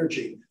dark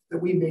energy, that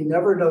we may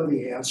never know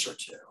the answer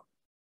to.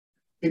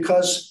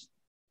 Because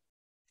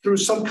through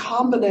some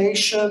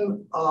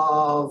combination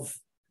of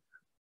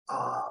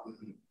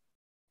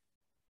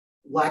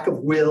lack of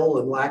will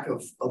and lack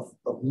of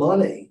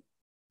money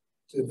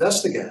to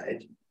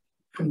investigate,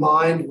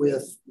 combined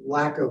with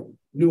lack of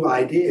new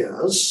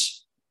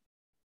ideas,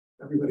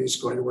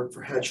 everybody's going to work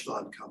for hedge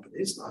fund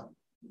companies, not,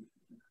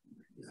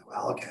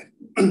 well, okay,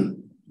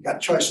 you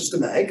got choices to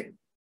make.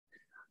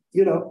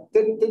 You know,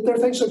 there are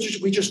things that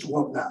we just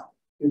won't know,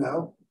 you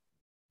know.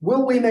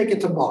 Will we make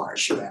it to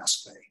Mars, you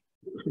ask me?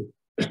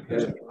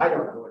 I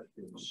don't know.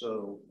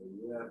 So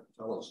the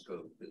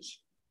telescope is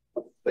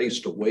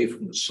faced away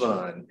from the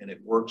sun and it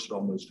works at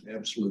almost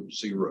absolute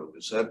zero?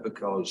 Is that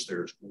because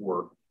there's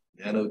more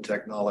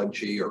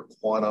nanotechnology or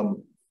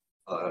quantum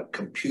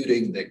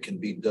computing that can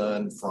be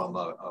done from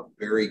a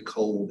very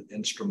cold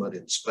instrument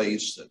in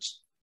space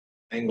that's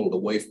angled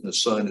away from the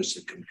sun? Is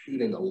the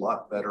computing a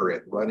lot better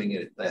at running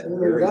it at that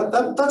very?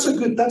 That's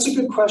a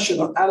good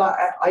question, and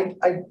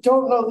I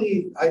don't know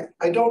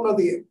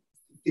the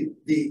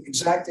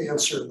exact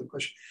answer to the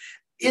question.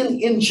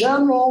 In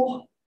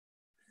general,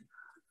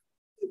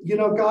 you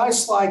know,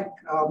 guys like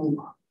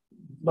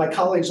my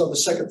colleagues on the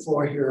second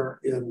floor here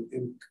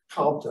in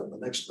Compton, the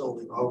next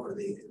building over,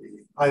 the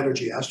high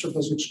energy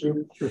astrophysics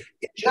group. Sure.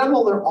 In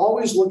general, they're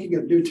always looking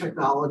at new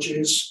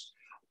technologies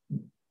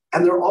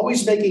and they're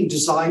always making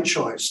design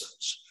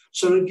choices.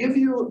 So to give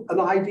you an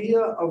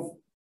idea of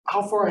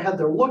how far ahead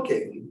they're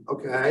looking,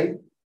 okay,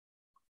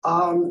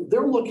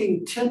 they're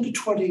looking 10 to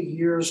 20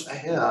 years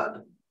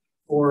ahead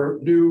for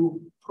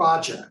new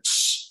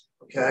projects,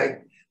 okay?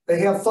 They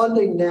have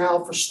funding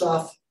now for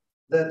stuff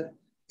that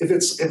if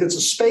it's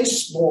a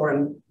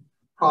space-borne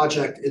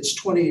project, it's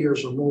 20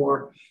 years or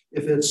more.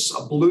 If it's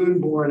a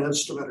balloon-borne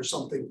instrument or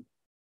something,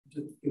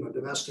 you know,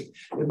 domestic,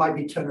 it might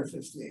be 10 or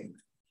 15.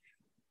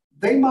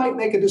 They might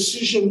make a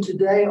decision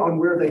today on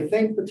where they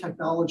think the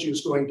technology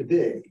is going to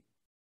be.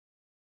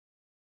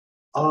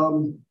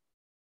 And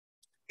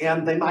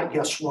they might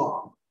guess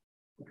wrong,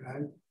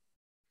 okay?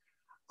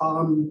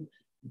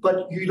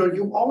 But you know,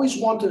 you always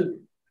want to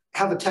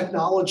have a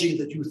technology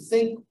that you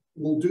think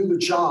will do the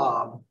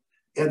job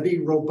and be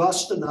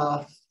robust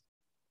enough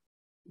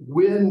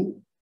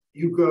when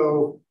you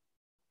go,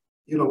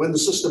 you know, when the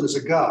system is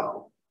a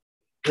go,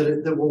 that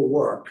it will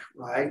work,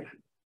 right?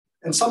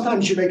 And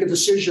sometimes you make a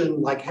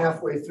decision like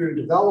halfway through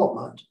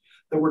development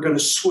that we're going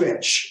to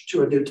switch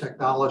to a new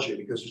technology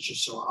because it's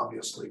just so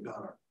obviously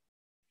better.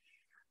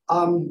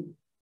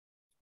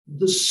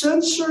 The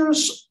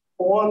sensors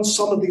on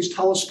some of these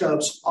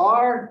telescopes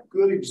are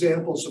good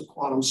examples of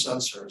quantum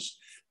sensors.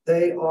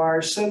 They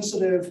are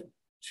sensitive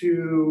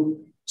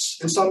to,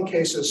 in some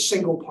cases,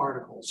 single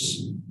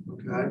particles,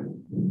 okay?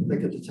 They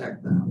can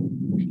detect that.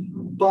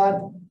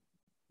 But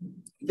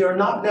they're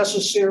not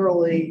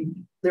necessarily,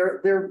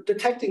 they're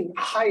detecting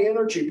high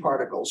energy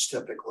particles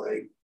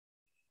typically,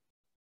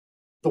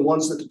 the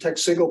ones that detect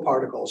single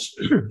particles.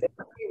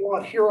 What we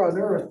want here on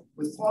Earth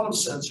with quantum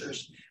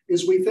sensors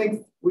is we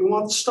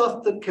want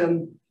stuff that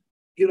can,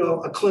 you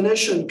know, a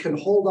clinician can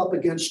hold up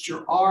against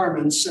your arm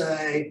and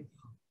say,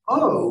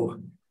 oh,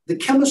 the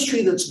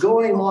chemistry that's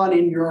going on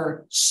in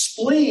your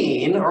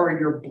spleen or in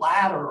your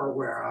bladder or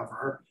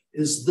wherever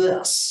is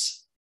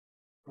this,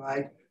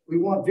 right? We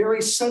want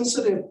very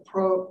sensitive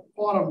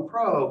quantum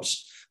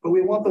probes, but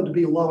we want them to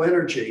be low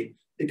energy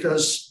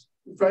because,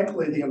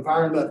 frankly, the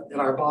environment in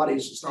our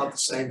bodies is not the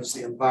same as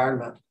the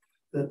environment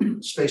that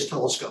space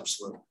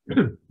telescopes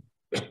live.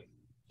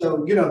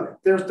 So, you know,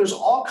 there's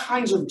all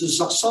kinds of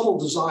subtle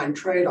design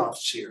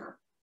trade-offs here.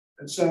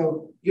 And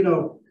so, you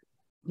know,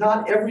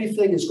 not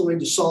everything is going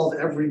to solve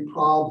every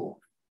problem.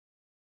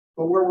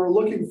 But what we're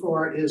looking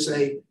for is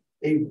a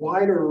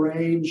wider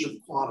range of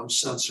quantum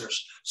sensors,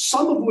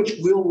 some of which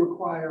will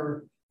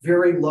require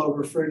very low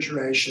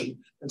refrigeration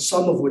and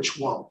some of which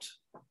won't.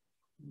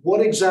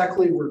 What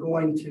exactly we're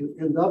going to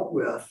end up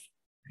with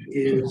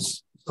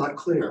is not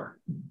clear.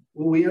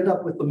 Will we end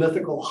up with the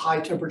mythical high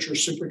temperature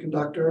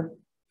superconductor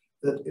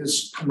that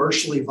is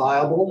commercially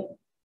viable?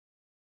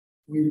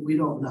 We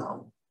don't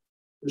know.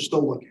 We're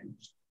still looking.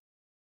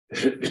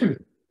 It's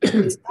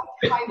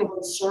that kind of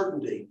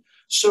uncertainty.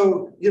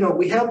 So, you know,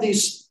 we have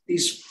these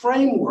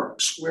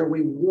frameworks where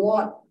we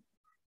want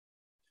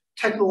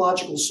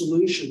technological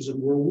solutions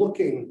and we're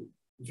looking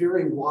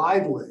very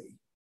widely.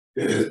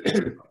 But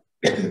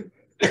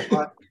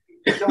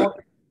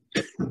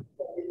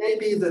it may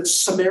be that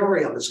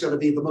samarium is going to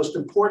be the most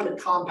important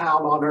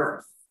compound on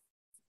Earth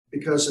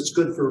because it's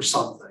good for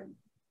something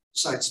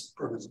besides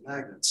protons and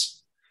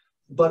magnets.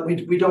 But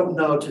we don't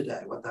know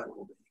today what that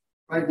will be.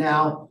 Right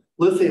now,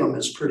 lithium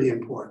is pretty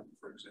important,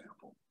 for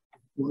example.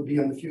 Will it be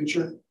in the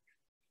future?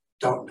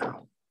 Don't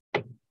know.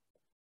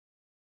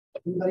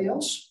 Anybody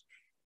else?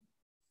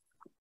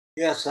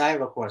 Yes, I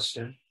have a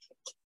question.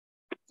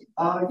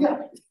 Yeah.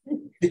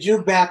 Could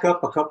you back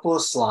up a couple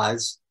of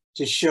slides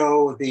to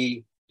show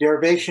the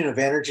derivation of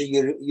energy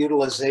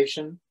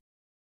utilization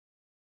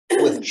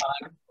with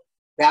time?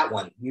 That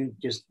one,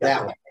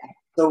 that one.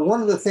 So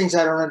one of the things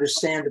I don't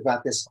understand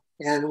about this,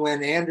 and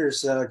when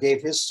Anders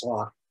gave his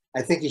talk,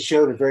 I think he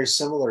showed a very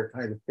similar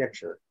kind of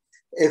picture.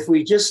 If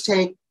we just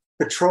take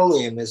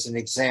petroleum as an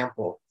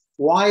example,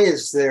 why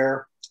is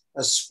there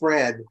a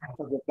spread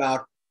of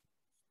about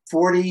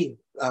 40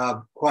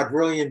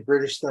 quadrillion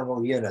British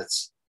thermal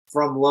units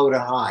from low to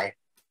high?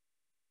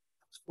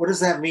 What does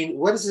that mean?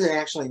 What is it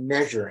actually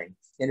measuring?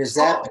 And is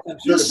that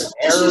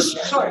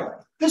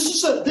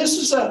This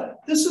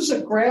is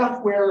a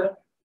graph where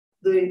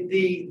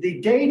the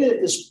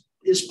data is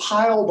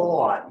piled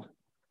on.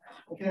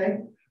 Okay,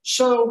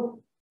 so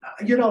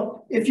you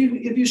know, if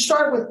you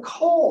start with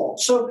coal,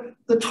 so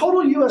the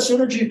total U.S.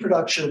 energy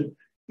production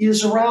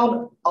is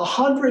around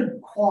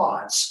 100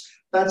 quads.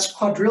 That's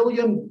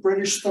quadrillion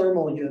British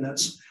thermal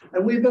units.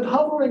 And we've been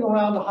hovering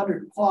around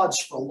 100 quads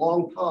for a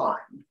long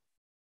time,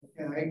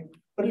 okay?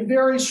 But it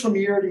varies from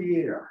year to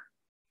year.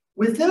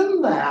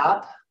 Within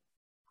that,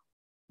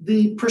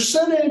 the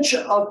percentage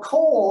of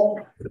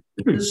coal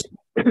is,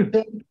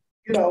 you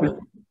know,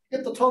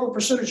 get the total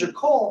percentage of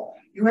coal,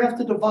 you have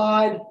to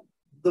divide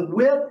the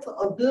width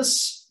of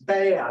this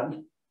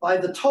band by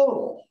the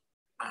total,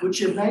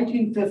 which in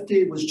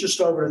 1950 was just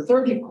over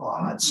 30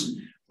 quads.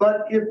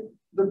 But if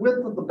the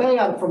width of the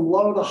band from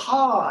low to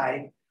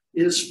high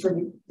is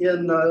from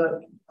in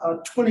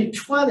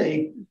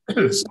 2020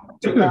 is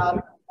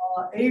about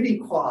 80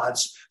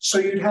 quads. So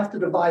you'd have to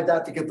divide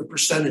that to get the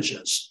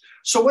percentages.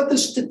 So what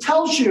this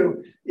tells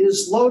you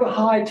is low to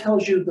high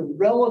tells you the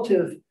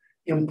relative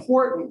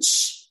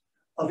importance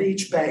of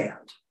each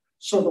band.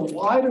 So the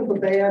wider the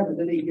band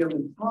at any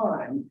given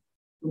time,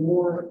 the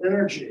more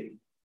energy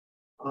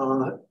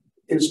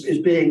is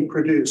being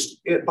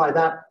produced by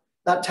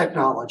that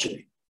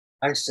technology.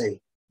 I see.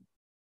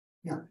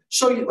 Yeah.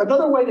 So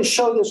another way to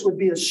show this would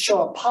be to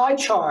show a pie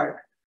chart,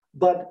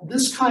 but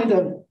this kind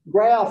of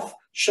graph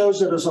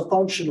shows it as a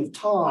function of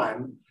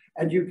time.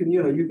 And you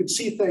can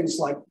see things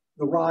like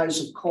the rise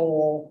of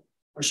coal,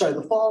 or sorry,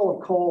 the fall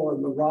of coal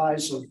and the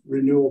rise of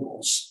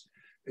renewables.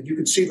 And you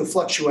can see the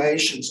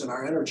fluctuations in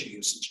our energy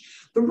usage.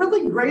 The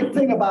really great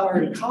thing about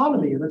our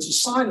economy, and it's a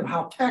sign of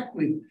how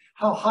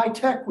high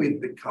tech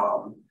we've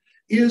become,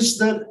 is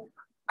that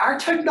our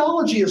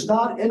technology is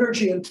not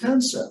energy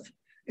intensive.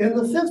 In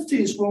the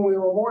 50s, when we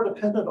were more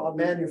dependent on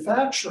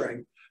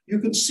manufacturing, you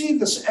could see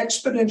this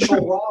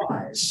exponential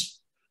rise.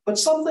 But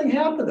something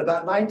happened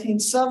about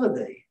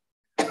 1970,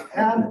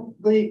 and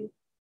the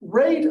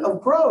rate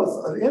of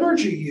growth of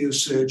energy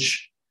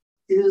usage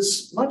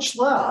is much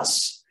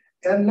less.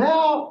 And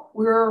now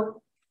we're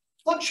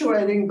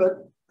fluctuating,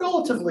 but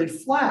relatively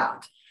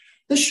flat.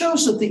 This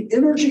shows that the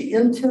energy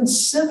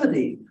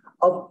intensivity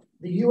of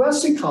the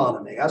US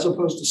economy, as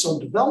opposed to some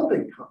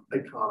developing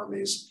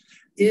economies,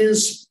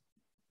 is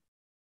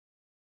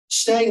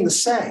staying the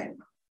same.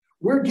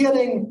 We're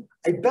getting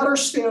a better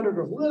standard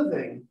of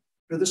living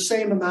for the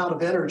same amount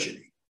of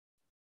energy,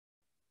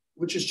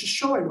 which is just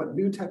showing what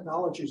new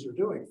technologies are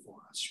doing for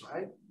us,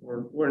 right?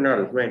 We're not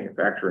as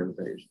manufacturing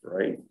based,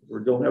 right?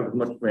 We don't have as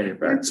much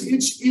manufacturing.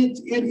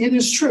 It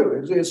is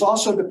true. It's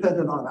also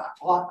dependent on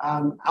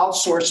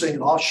outsourcing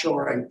and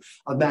offshoring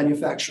of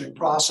manufacturing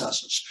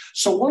processes.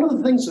 So one of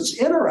the things that's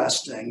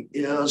interesting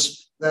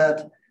is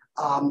that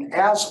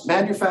as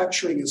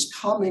manufacturing is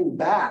coming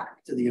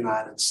back to the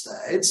United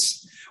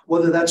States,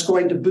 whether that's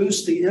going to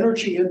boost the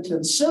energy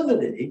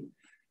intensivity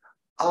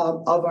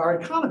of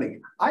our economy.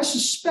 I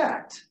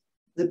suspect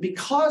that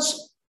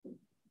because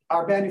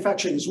our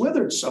manufacturing is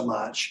withered so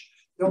much,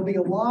 there'll be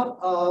a lot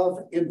of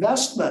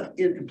investment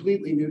in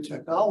completely new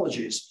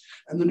technologies.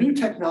 And the new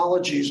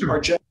technologies are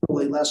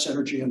generally less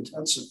energy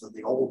intensive than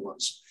the old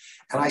ones.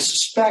 And I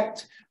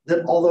suspect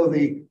that although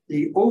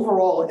the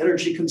overall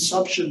energy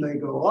consumption may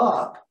go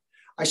up,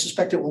 I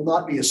suspect it will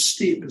not be as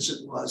steep as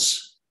it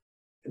was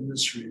in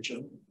this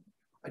region.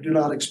 I do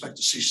not expect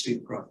to see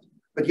steep growth.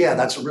 But yeah,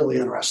 that's a really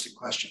interesting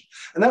question.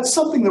 And that's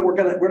something that we're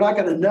not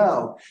gonna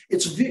know.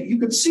 You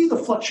can see the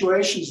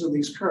fluctuations in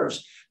these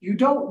curves. You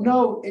don't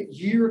know it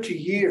year to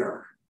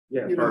year.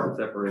 Yeah,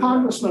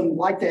 congressmen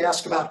like to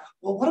ask about,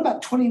 well, what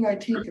about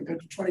 2019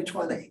 compared to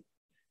 2020?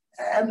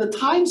 And the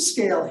time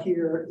scale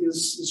here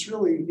is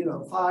really,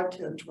 5,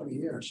 10, 20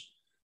 years.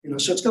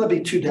 So it's gonna be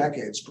 2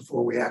 decades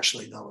before we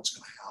actually know what's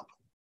gonna happen.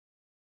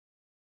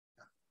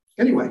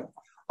 Anyway.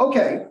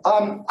 Okay,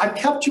 I've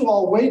kept you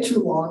all way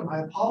too long.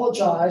 I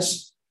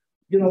apologize.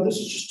 This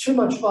is just too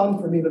much fun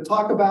for me to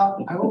talk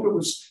about. I hope it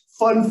was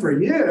fun for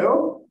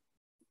you.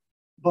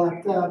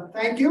 But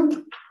thank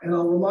you. And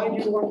I'll remind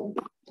you what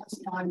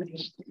time it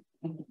is.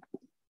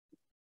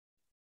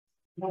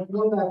 I'll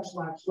go next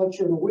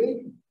lecture in a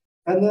week.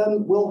 And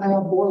then we'll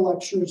have more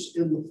lectures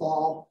in the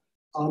fall.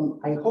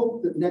 I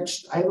hope that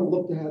I haven't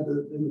looked ahead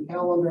in the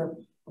calendar,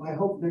 but I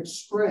hope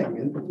next spring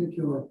in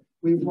particular,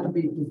 we won't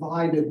be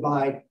divided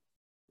by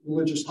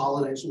religious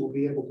holidays, and we'll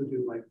be able to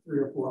do like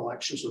 3 or 4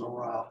 lectures in a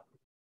row,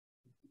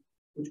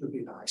 which would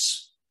be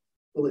nice.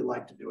 Really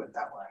like to do it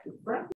that way.